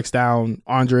really breaks down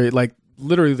Andre, like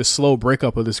literally the slow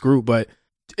breakup of this group. But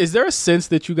is there a sense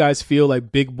that you guys feel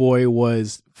like Big Boi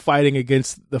was fighting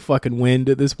against the fucking wind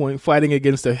at this point, fighting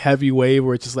against a heavy wave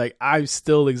where it's just like, I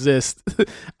still exist.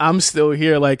 I'm still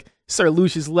here. Like Sir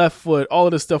Lucius, Left Foot, all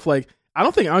of this stuff. Like, I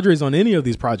don't think Andre's on any of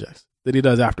these projects that he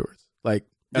does afterwards, like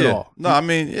at all. No, I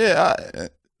mean,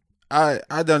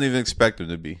 I don't even expect him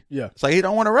to be. Yeah. It's like, he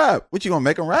don't want to rap. What, you gonna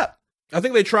make him rap? I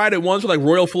think they tried it once with like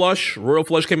Royal Flush. Royal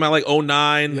Flush came out like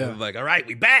 2009. Yeah. Like, all right,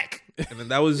 we back. And then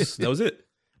that was it.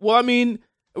 Well, I mean,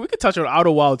 we could touch on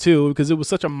Idlewild too because it was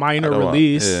such a minor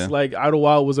release. Yeah. Like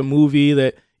Idlewild was a movie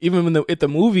that even when at the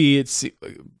movie it's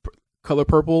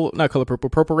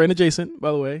Purple Rain adjacent,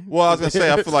 by the way. Well, I was gonna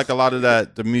say, I feel like a lot of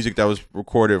the music that was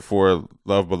recorded for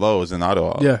Love Below is in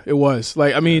Idlewild. Yeah, it was.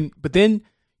 Like, I mean, but then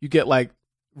you get like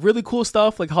really cool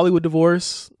stuff like Hollywood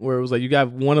Divorce, where it was like you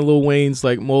got one of Lil Wayne's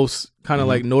like most kind of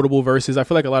like notable verses. I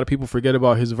feel like a lot of people forget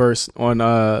about his verse on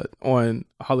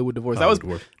Hollywood Divorce. That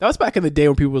was back in the day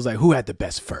when people was like, who had the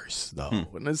best verse though?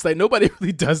 And it's like nobody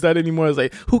really does that anymore. It's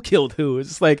like, who killed who? It's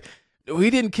just like, he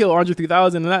didn't kill Andre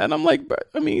 3000, and I'm like,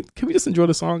 I mean, can we just enjoy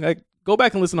the song? Like, go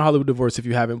back and listen to Hollywood Divorce if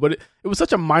you haven't. But it was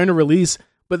such a minor release.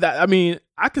 But that, I mean,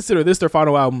 I consider this their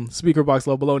final album, Speakerboxxx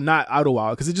Love Below, not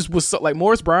Idlewild, because it just was so, like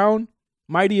Morris Brown,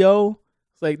 Mighty O.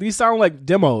 It's like these sound like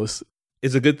demos.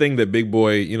 It's a good thing that Big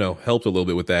Boi, helped a little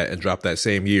bit with that and dropped that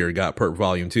same year, got Perp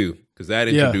Volume 2, because that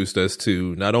introduced us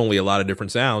to not only a lot of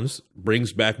different sounds,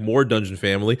 brings back more Dungeon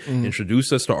Family,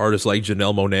 introduced us to artists like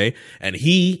Janelle Monáe, and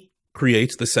he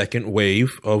creates the second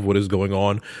wave of what is going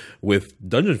on with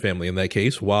Dungeon Family in that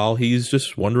case, while he's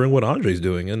just wondering what Andre's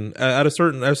doing. And at a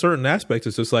certain aspect,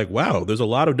 it's just like, wow, there's a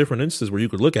lot of different instances where you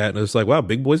could look at, and it's like, wow,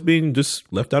 Big Boi's being just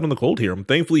left out in the cold here. And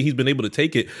thankfully, he's been able to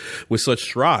take it with such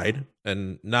stride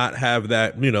and not have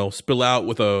that, spill out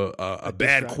with a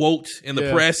bad quote in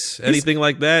the press, anything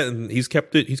like that. And he's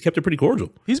kept it pretty cordial.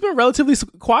 He's been relatively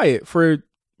quiet for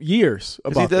years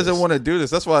about he doesn't want to do this.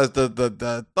 That's why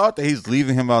the thought that he's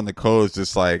leaving him out in the cold is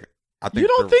just like, I think. You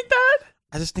don't think that?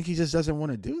 I just think he just doesn't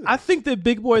want to do this. I think that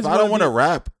Big Boi's. If I don't want to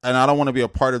rap and I don't want to be a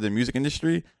part of the music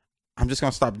industry, I'm just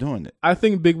gonna stop doing it. I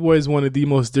think Big Boi is one of the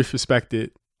most disrespected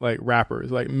like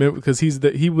rappers, like because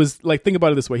he was like, think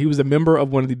about it this way: he was a member of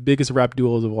one of the biggest rap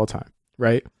duos of all time,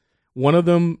 right? One of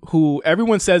them who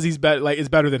everyone says he's better, like is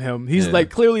better than him. He's like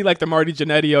clearly like the Marty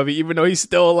Jannetty of it, even though he's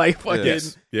still like fucking,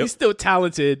 he's still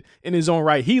talented in his own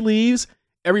right. He leaves,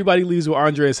 everybody leaves with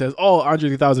Andre and says, "Oh, Andre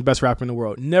 3000, best rapper in the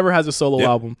world." Never has a solo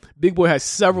album. Big Boi has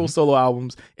several solo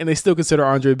albums, and they still consider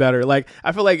Andre better. Like,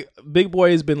 I feel like Big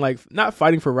Boi has been like not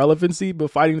fighting for relevancy,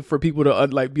 but fighting for people to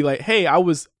like be like, "Hey, I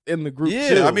was in the group."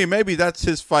 Yeah, too. I mean, maybe that's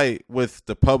his fight with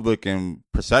the public and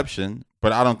perception.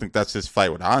 But I don't think that's his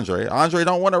fight with Andre. Andre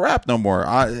don't want to rap no more.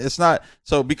 It's not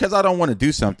so because I don't want to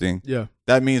do something. Yeah,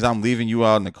 that means I'm leaving you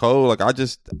out in the cold. Like I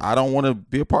don't want to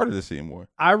be a part of this anymore.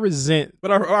 I resent,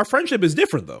 but our friendship is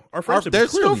different though. They're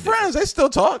still friends. Different. They still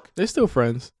talk. They're still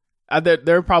friends.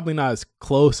 They're probably not as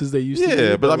close as they used to be.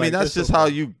 Yeah, but I mean that's just how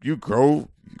you grow.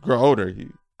 You grow older.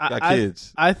 You got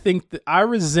kids. I think that I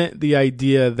resent the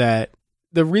idea that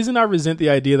the reason I resent the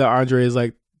idea that Andre is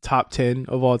like top 10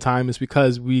 of all time is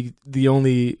because the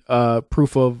only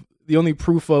proof of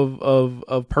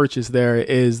purchase there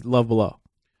is Love Below.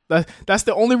 That's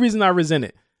the only reason I resent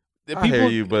it. I hear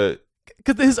you, but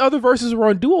because his other verses were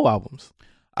on duo albums.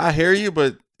 I hear you,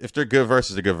 but if they're good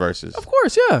verses, they're good verses. Of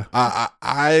course, yeah.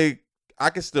 I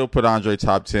can still put Andre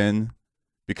top 10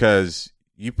 because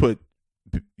you put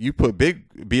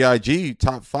Big B.I.G.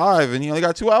 top 5 and he only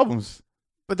got 2 albums.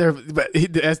 But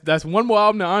that's one more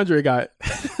album that Andre got.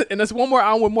 And that's one more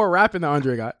album with more rapping than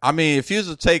Andre got. I mean, if you was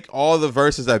to take all the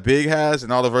verses that Big has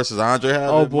and all the verses Andre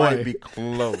has, might be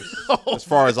close as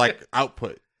far as like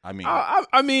output. I mean,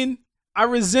 I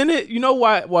resent it. You know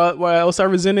why else I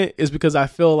resent it is because I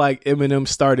feel like Eminem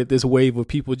started this wave of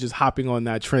people just hopping on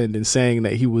that trend and saying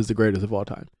that he was the greatest of all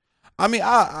time. I mean,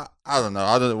 I don't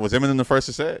know. Was Eminem the first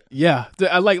to say it? Yeah,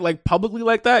 I like publicly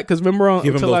like that because remember on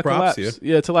Till I Collapse,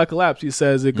 Till I Collapse, he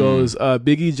says it goes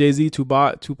Biggie, Jay-Z,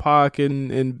 Tupac,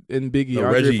 and Biggie. No,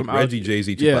 Reggie,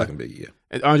 Jay-Z, Tupac, and Biggie. Yeah,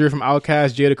 and Andre from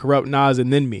OutKast, Jada Corrupt, Nas,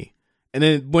 and then me. And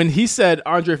then when he said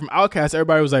Andre from OutKast,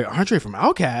 everybody was like, Andre from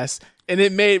OutKast? And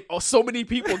it made so many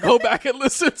people go back and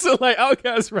listen to like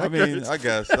OutKast records. I mean, I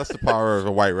guess that's the power of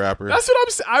a white rapper. That's what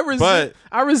I'm saying.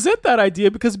 I resent that idea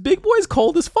because Big Boi's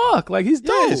cold as fuck. Like, he's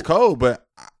dope. Yeah, he's cold. But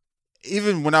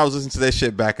even when I was listening to that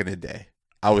shit back in the day,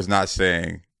 I was not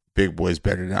saying Big Boi's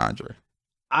better than Andre.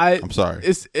 I'm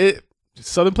sorry.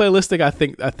 Southern Playalistic, I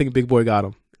think Big Boi got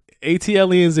him.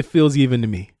 ATLians, it feels even to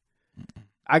me.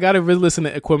 I gotta really listen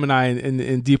to Equimini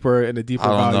in deeper I value.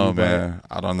 don't know, man.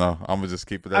 I don't know. I'm gonna just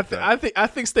keep it at that. I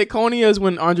think Stakeonia is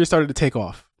when Andre started to take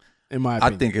off. In my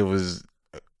opinion, I think it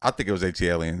was AT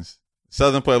Aliens.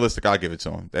 Southern Playalistic, I'll give it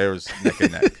to him. They was neck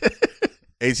and neck.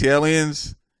 AT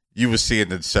Aliens, you were seeing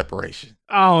the separation.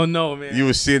 Oh no, man! You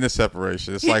were seeing the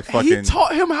separation. It's like fucking. He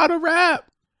taught him how to rap.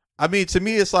 I mean, to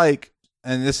me, it's like,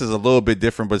 and this is a little bit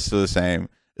different, but still the same.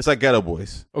 It's like Ghetto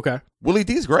Boys. Okay. Willie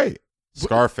D's great.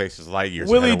 Scarface is light years.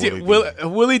 Willie D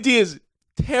is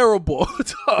terrible.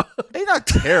 He's not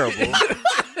terrible.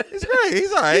 He's great.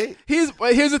 He's all right.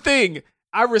 Here's the thing.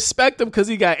 I respect him because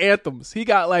he got anthems. He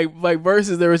got like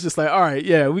verses that was just like, all right,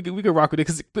 yeah, we could rock with it.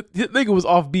 Because the nigga was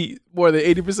offbeat more than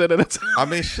 80% of the time. I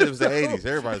mean, shit, it was the 80s.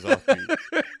 Everybody's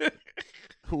offbeat.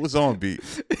 Who was on beat?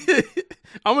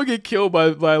 I'm gonna get killed by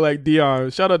like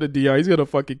Dion. Shout out to Dion. He's gonna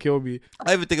fucking kill me.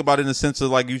 I even think about it in the sense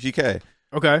of like UGK.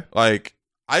 Okay. Like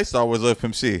I thought was Lil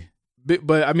Pimp C.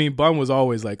 But I mean, Bun was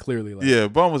always like clearly like. Yeah,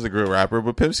 Bun was a good rapper,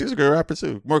 but Pimp C was a good rapper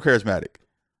too. More charismatic.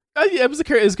 Yeah, it was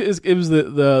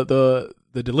the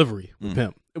delivery with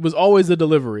Pimp. It was always the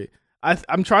delivery.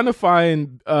 I'm trying to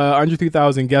find Andre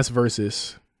 3000 guest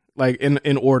verses like in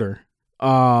order.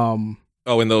 In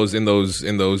those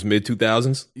mid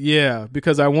 2000s. Yeah,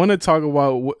 because I want to talk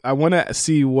about. I want to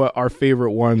see what our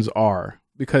favorite ones are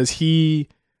because he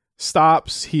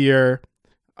stops here.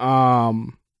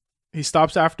 He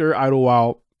stops after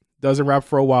Idlewild, doesn't rap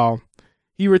for a while.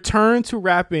 He returned to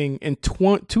rapping in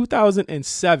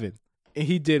 2007, and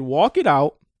he did Walk It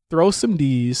Out, Throw Some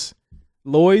D's,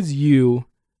 Lloyd's You,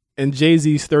 and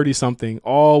Jay-Z's 30-something,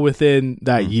 all within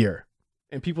that year.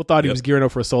 And people thought he was gearing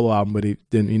up for a solo album, but he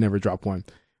didn't. He never dropped one.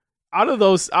 Out of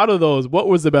those, what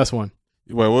was the best one?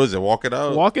 Wait, what was it? Walk It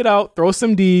Out? Walk It Out, Throw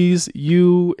Some D's,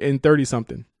 You, and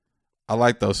 30-something. I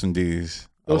like Throw Some D's.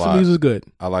 Throw Some D's was good.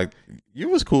 I like You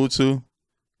was cool too.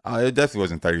 It definitely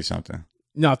wasn't 30-something.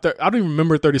 No, I don't even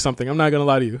remember 30-something. I'm not going to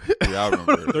lie to you. Yeah, I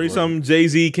remember. 30-something,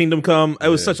 Jay-Z, Kingdom Come. It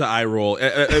was such an eye roll.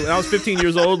 When I was 15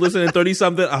 years old listening to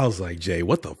 30-something, I was like, Jay,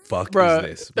 what the fuck is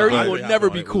this? 30 will never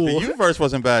be cool. The U verse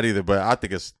wasn't bad either, but I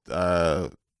think it's Throw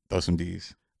Some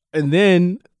D's. And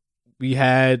then we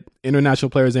had International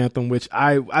Players Anthem, which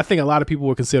I think a lot of people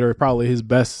would consider probably his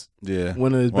best. Yeah.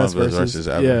 One of his best verses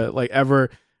ever. Yeah, like ever.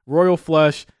 Royal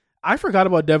Flush. I forgot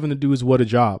about Devin the Dude's What a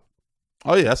Job.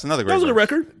 Oh yeah, that's another great. That was a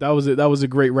record. That was a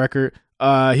great record.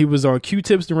 He was on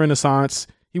Q-Tips, The Renaissance.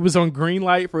 He was on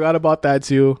Greenlight. Forgot about that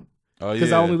too. Oh yeah,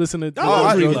 because I only listened to.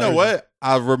 You know what?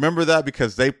 I remember that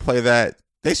because they play that.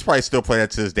 They probably still play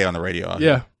that to this day on the radio.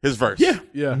 Yeah, his verse. Yeah.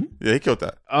 Yeah, he killed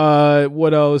that.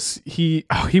 What else? He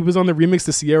was on the remix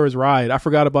to Sierra's Ride. I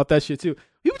forgot about that shit too.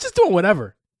 He was just doing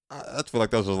whatever. I feel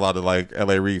like those was a lot of like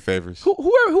L.A. Reid favors.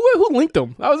 Who linked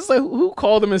them? I was just like, who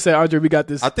called them and said, Andre, we got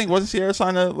this? I think wasn't Sierra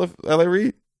signed to L.A.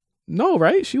 Reid? No,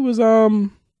 right? She was what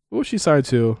was she signed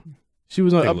to? She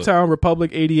was on Uptown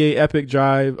Republic 88 Epic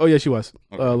Drive. Oh yeah, she was.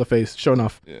 Okay. LaFace, sure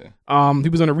enough. Yeah. He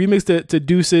was on a remix to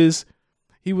Deuces.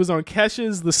 He was on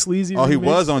Kesha's The Sleazy. Oh, remix. He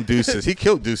was on Deuces. He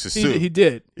killed Deuces too. He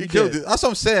did. He killed. That's what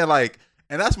I'm saying. Like,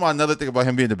 and that's my another thing about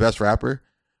him being the best rapper.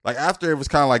 Like after it was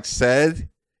kind of like said.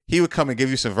 He would come and give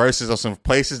you some verses on some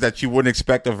places that you wouldn't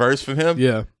expect a verse from him.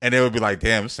 Yeah. And it would be like,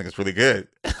 damn, this thing is really good.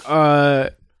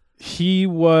 He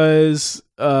was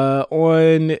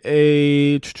on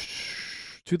a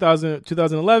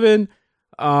 2011.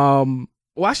 Well,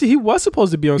 actually, he was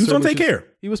supposed to be on. He was on Take Care.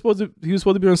 He was supposed to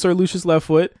be on Sir Lucius Left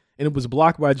Foot, and it was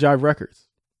blocked by Jive Records,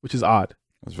 which is odd.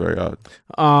 That's very odd.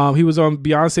 He was on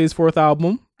Beyonce's 4th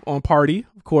album on Party,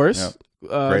 of course. Yep.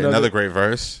 Another great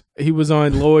verse. He was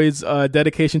on Lloyd's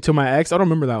Dedication to My Ex. I don't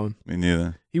remember that one. Me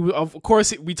neither. He was, of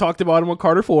course, we talked about him on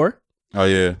Carter 4. Oh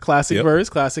yeah, classic verse,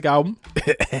 classic album.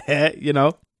 You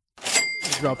know,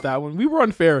 dropped that one. We were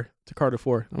unfair to Carter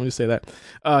 4. I'm gonna say that.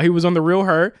 He was on The Real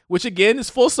Her, which again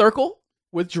is full circle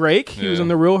with Drake. He was on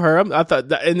The Real Her. I thought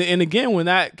that, and again when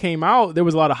that came out, there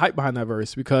was a lot of hype behind that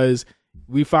verse because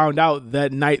we found out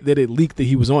that night that it leaked that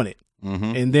he was on it.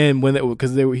 Mm-hmm. And then when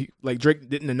because like Drake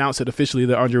didn't announce it officially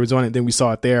that Andre was on it, then we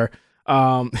saw it there.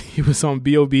 He was on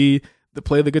B.O.B. to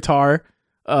play the guitar.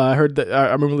 I heard that.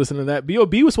 I remember listening to that.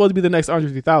 B.O.B. was supposed to be the next Andre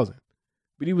 3000,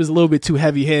 but he was a little bit too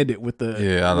heavy-handed with the.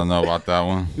 Yeah, I don't know about that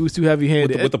one. He was too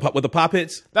heavy-handed with the pop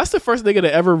hits. That's the first nigga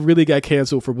that ever really got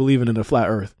canceled for believing in a flat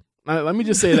Earth. Let me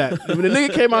just say that when the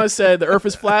nigga came out and said the Earth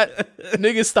is flat,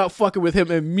 niggas stopped fucking with him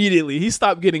immediately. He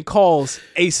stopped getting calls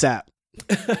ASAP.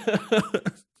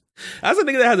 That's a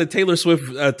nigga that has a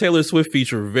Taylor Swift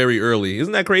feature very early.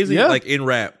 Isn't that crazy? Yeah. Like in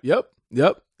rap. Yep.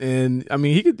 And I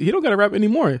mean, he don't got to rap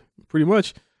anymore, pretty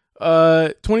much.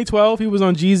 2012, he was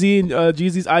on Jeezy and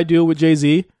Jeezy's Ideal with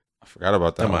Jay-Z. I forgot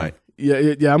about that one.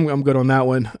 Yeah, I'm good on that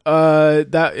one.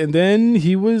 And then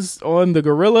he was on the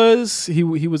Gorillaz.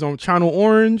 He was on Channel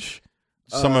Orange.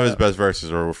 Some of his best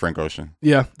verses were with Frank Ocean.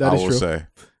 Yeah, that is true. I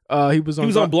will say. He was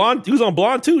on Blonde. He was on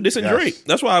Blonde too. Dissing Drake.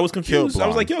 That's why I was confused. I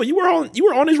was like, "Yo, you were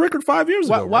on his record 5 years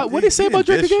ago." What did he say about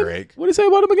Drake again? What did he say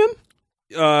about him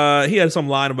again? He had some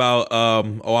line about,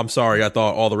 "Oh, I'm sorry. I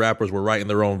thought all the rappers were writing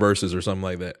their own verses or something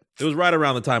like that." It was right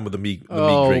around the time with the Meek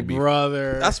Drake beef.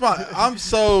 Brother, I'm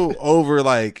so over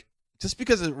just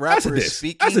because a rapper is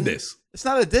speaking. That's a diss. It's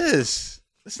not a diss.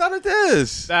 It's not a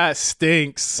diss. That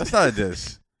stinks. That's not a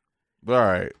diss. But all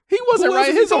right. He wasn't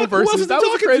writing his own verses. That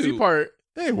was the crazy part.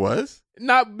 Yeah, he was.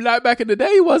 Not back in the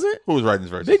day, he wasn't. Who was writing his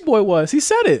verses? Big Boy was. He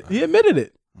said it. He admitted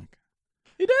it. Okay.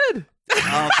 He did.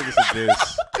 I don't think it's a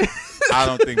diss. I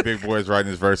don't think Big Boy is writing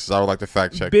his verses. I would like to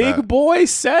fact check that. Big Boy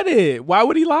said it. Why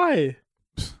would he lie?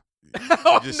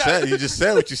 You just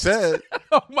said what you said.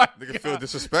 Oh my Nigga feel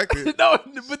disrespected. No,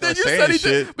 but then you said he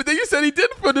did. But then you said he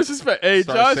didn't feel disrespected. Hey,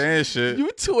 Josh, saying shit.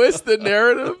 You twist the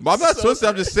narrative. I'm not twisting.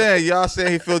 I'm just saying. Y'all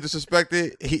saying he feel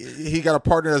disrespected. He got a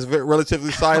partner that's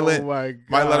relatively silent. Oh my God.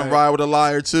 Might let him ride with a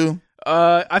lie or two.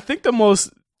 I think the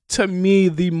most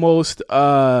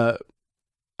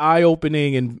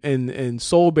eye-opening and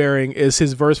soul-bearing is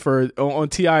his verse on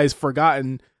T.I.'s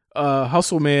Forgotten.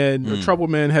 Hustle Man or Trouble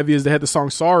Man Heavy as they had the song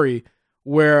Sorry,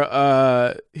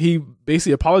 where he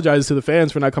basically apologizes to the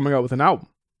fans for not coming out with an album.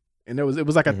 And it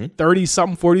was like a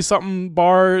 30-something, 40-something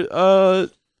bar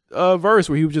verse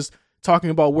where he was just talking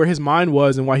about where his mind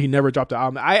was and why he never dropped the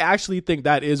album. I actually think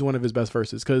that is one of his best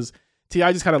verses because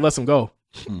T.I. just kind of lets him go.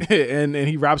 and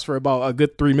he raps for about a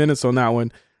good 3 minutes on that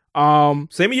one.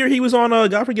 Same year he was on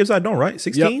God Forgives I Don't, right?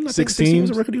 16? Yep, 16 was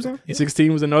the record he was on? Yeah.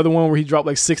 16 was another one where he dropped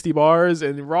like 60 bars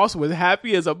and Ross was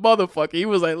happy as a motherfucker. He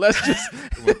was like, let's just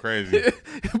it went crazy.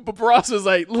 But Ross was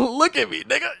like, look at me,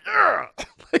 nigga.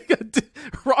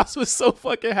 Ross was so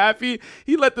fucking happy.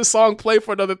 He let the song play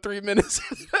for another 3 minutes.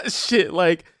 That shit.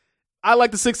 Like, I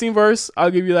like the 16 verse.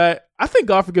 I'll give you that. I think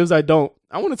God Forgives I Don't.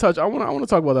 I want to talk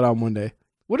about that album one day.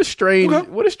 What a strange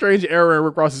era in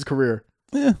Rick Ross's career.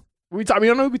 Yeah. I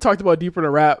know we talked about Deeper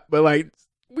Than Rap, but like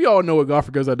we all know what God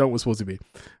Forgives I Don't was supposed to be.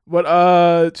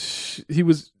 But he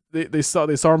was they saw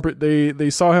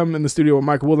him in the studio with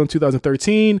Mike Will in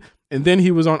 2013, and then he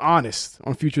was on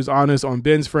on Future's Honest, on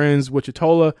Ben's Friends,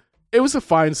 Wichitola. It was a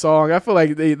fine song. I feel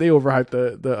like they overhyped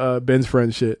the Ben's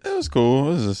Friends shit. It was cool.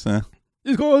 What was this thing?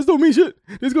 These guys don't mean shit.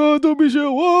 These guys don't mean shit.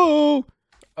 Whoa.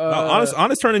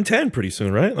 Honest turning 10 pretty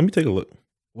soon, right? Let me take a look.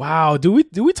 Wow, do we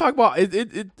talk about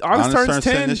it? Honest turns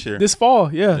 10 this year. This fall,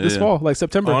 this fall, like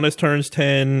September. Honest turns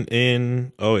 10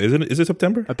 in is it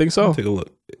September? I think so. Let me take a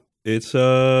look. It's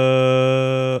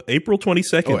April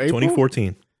 22nd,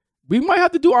 2014. We might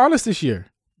have to do Honest this year.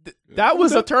 That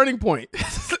was a turning point.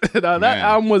 That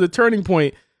album was a turning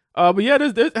point. But yeah,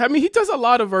 he does a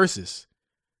lot of verses.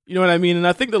 You know what I mean? And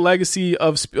I think the legacy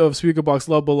of Speakerboxxx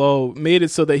Love Below made it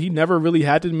so that he never really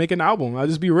had to make an album. I'll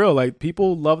just be real. Like,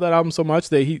 people love that album so much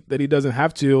that he doesn't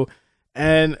have to.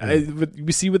 And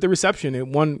we see with the reception. It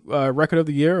won Record of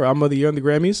the Year or Album of the Year on the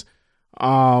Grammys.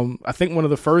 I think one of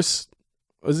the first,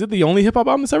 was it the only hip-hop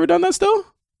album that's ever done that still?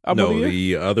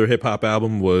 The other hip-hop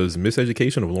album was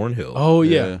Miseducation of Lauryn Hill. Oh,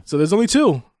 yeah. So there's only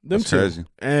two. That's two. Crazy.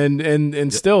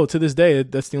 And still, to this day,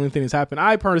 that's the only thing that's happened.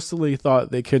 I personally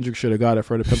thought that Kendrick should have got it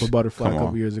for the Pimp a Butterfly a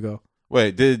couple years ago.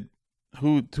 Wait,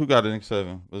 who got it in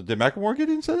 7? Did Macklemore get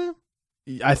it in 7?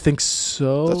 I think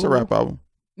so. That's a rap album.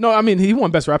 No, I mean he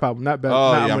won Best Rap Album, not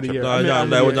Album of the Year.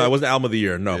 That wasn't Album of the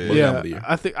Year. No, yeah, Album of the Year.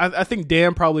 I think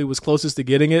Dan probably was closest to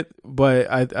getting it, but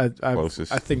I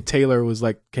think Taylor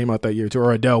came out that year too,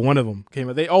 or Adele. One of them came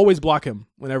out. They always block him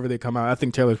whenever they come out. I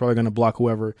think Taylor's probably going to block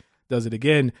whoever does it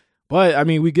again. But I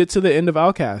mean, we get to the end of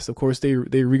OutKast. Of course, they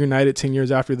reunited 10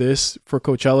 years after this for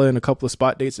Coachella and a couple of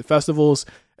spot dates at festivals.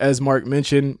 As Mark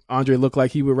mentioned, Andre looked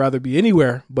like he would rather be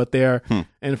anywhere but there.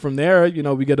 And from there,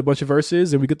 we get a bunch of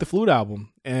verses and we get the Flute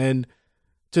album. And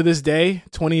to this day,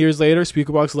 20 years later,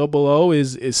 Speakerboxxx Love Below it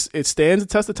stands the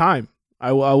test of time.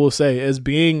 I will say, as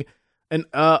being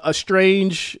a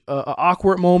strange,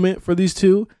 awkward moment for these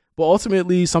two, but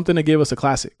ultimately something that gave us a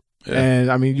classic. Yeah.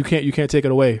 And I mean, you can't take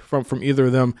it away from either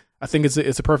of them. I think it's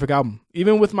a perfect album.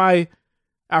 Even with my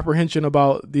apprehension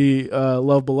about the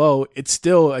Love Below, it's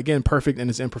still, again, perfect in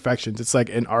its imperfections. It's like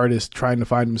an artist trying to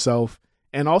find himself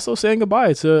and also saying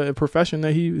goodbye to a profession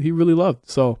that he really loved.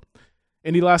 So,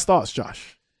 any last thoughts,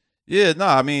 Josh? Yeah, no,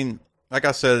 I mean, like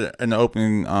I said in the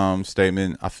opening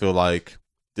statement, I feel like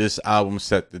this album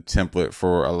set the template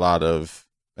for a lot of,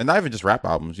 and not even just rap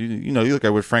albums. You look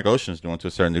at what Frank Ocean's doing to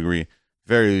a certain degree,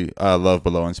 very Love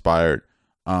Below inspired.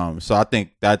 So I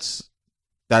think that's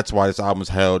why this album is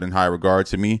held in high regard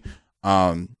to me.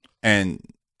 And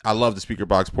I love the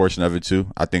Speakerboxxx portion of it too.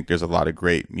 I think there's a lot of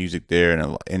great music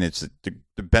there, and it's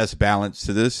the best balance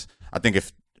to this. I think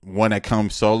if one that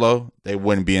comes solo, they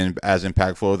wouldn't be as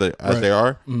impactful as they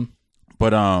are. Mm-hmm.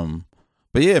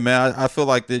 But yeah, man, I feel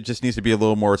like there just needs to be a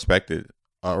little more respected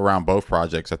around both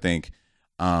projects. I think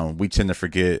we tend to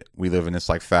forget we live in this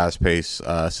like fast-paced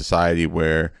society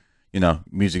where, you know,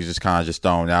 music is just kind of just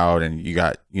thrown out, and you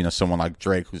got, you know, someone like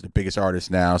Drake who's the biggest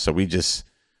artist now, so we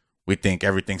think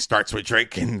everything starts with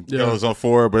Drake and goes on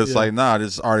forward, but it's like, nah,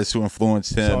 there's artists who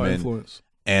influenced him,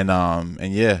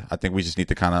 and yeah, I think we just need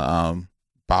to kind of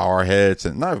bow our heads,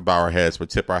 and not bow our heads, but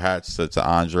tip our hats to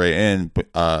Andre and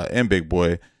Big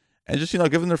Boy, and just, you know,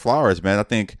 give them their flowers, man. I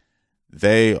think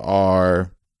they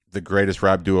are the greatest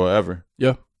rap duo ever.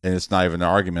 Yeah. And it's not even an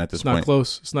argument at this point. It's not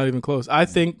close. It's not even close. I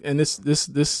think, and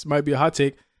this might be a hot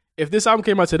take, if this album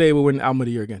came out today, it would win Album of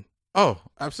the Year again. Oh,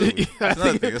 absolutely. That's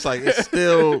another thing. It's like,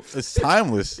 it's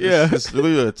timeless. Yeah. It's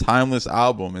really a timeless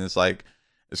album. And it's like,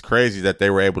 it's crazy that they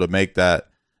were able to make that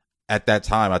at that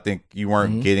time. I think you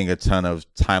weren't getting a ton of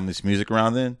timeless music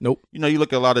around then. Nope. You know, you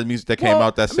look at a lot of music that came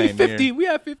out that same 50, year. We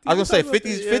had 50. I was going to say 50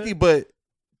 is 50, but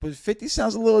 50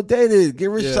 sounds a little dated. Get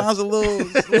Rich sounds a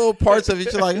little parts of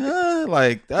it. You're like, huh?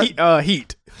 Like that.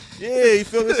 Heat. Yeah, you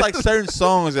feel it's like certain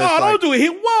songs. That's don't do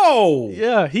it. Whoa.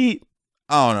 Yeah, Heat.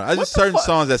 I don't know. It's just certain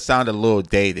songs that sound a little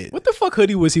dated. What the fuck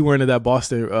hoodie was he wearing at that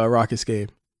Boston Rockets game?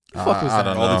 What the fuck was that? I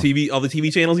don't know. All the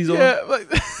TV channels he's on? Yeah, like,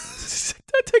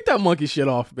 take that monkey shit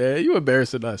off, man. You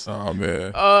embarrassing us. Oh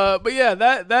man. But yeah,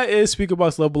 that is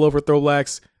Speakerboxxx Love Below for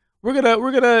ThrowBLKs. We're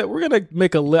gonna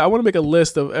make a list. I want to make a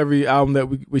list of every album that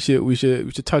we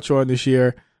should touch on this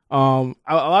year. A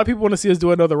lot of people want to see us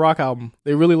do another rock album.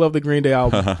 They really love the Green Day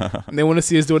album, and they want to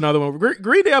see us do another one.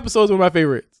 Green Day episode is one of my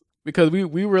favorites because we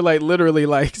were like literally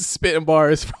like spitting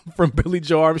bars from Billy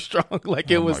Joe Armstrong,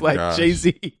 like it was like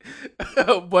Jay-Z.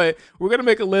 But we're gonna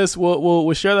make a list.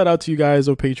 We'll share that out to you guys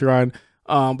on Patreon.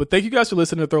 But thank you guys for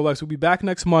listening to ThrowBLKs. We'll be back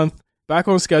next month. Back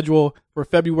on schedule for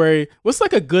February. What's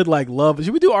like a good like love?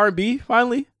 Should we do R&B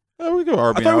finally? Yeah, we do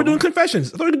R&B. I thought we were doing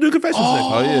Confessions.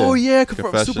 Oh yeah,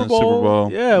 Super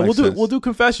Bowl. Yeah, we'll do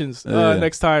Confessions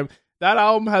next time. That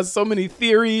album has so many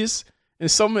theories and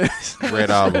so many. Great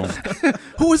album.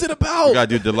 Who is it about? We gotta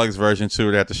do deluxe version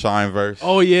too. They have to Shine verse.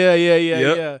 Oh yeah.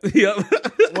 Yep.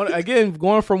 Again,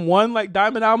 going from one like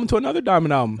Diamond album to another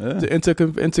Diamond album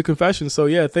into Confessions. So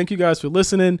yeah, thank you guys for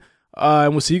listening.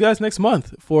 And we'll see you guys next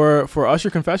month for Usher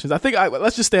Confessions. I think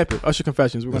let's just stamp it. Usher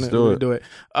Confessions. We're gonna do it.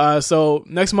 So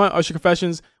next month, Usher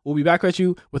Confessions. We'll be back at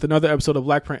you with another episode of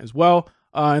Black Print as well.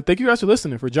 And thank you guys for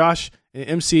listening. For Josh and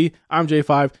MC, I'm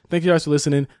J5. Thank you guys for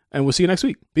listening, and we'll see you next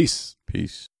week. Peace.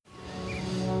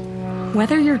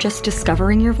 Whether you're just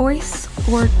discovering your voice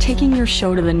or taking your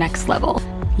show to the next level,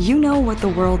 you know what the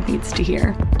world needs to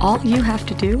hear. All you have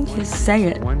to do is say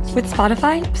it. With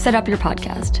Spotify, set up your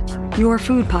podcast. Your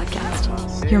food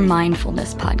podcast. Your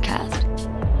mindfulness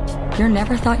podcast. Your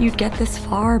never thought you'd get this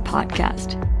far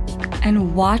podcast.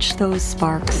 And watch those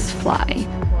sparks fly.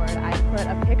 I put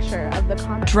a picture of the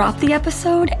comment. Drop the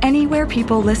episode anywhere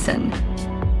people listen.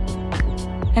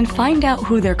 And find out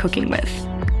who they're cooking with.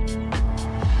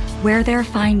 Where they're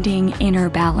finding inner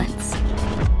balance.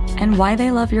 And why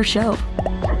they love your show.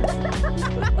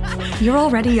 You're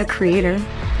already a creator.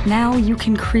 Now you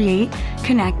can create,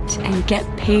 connect, and get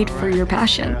paid for your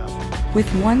passion with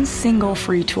one single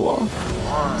free tool.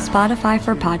 Spotify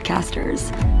for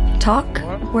podcasters. Talk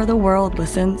where the world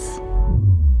listens.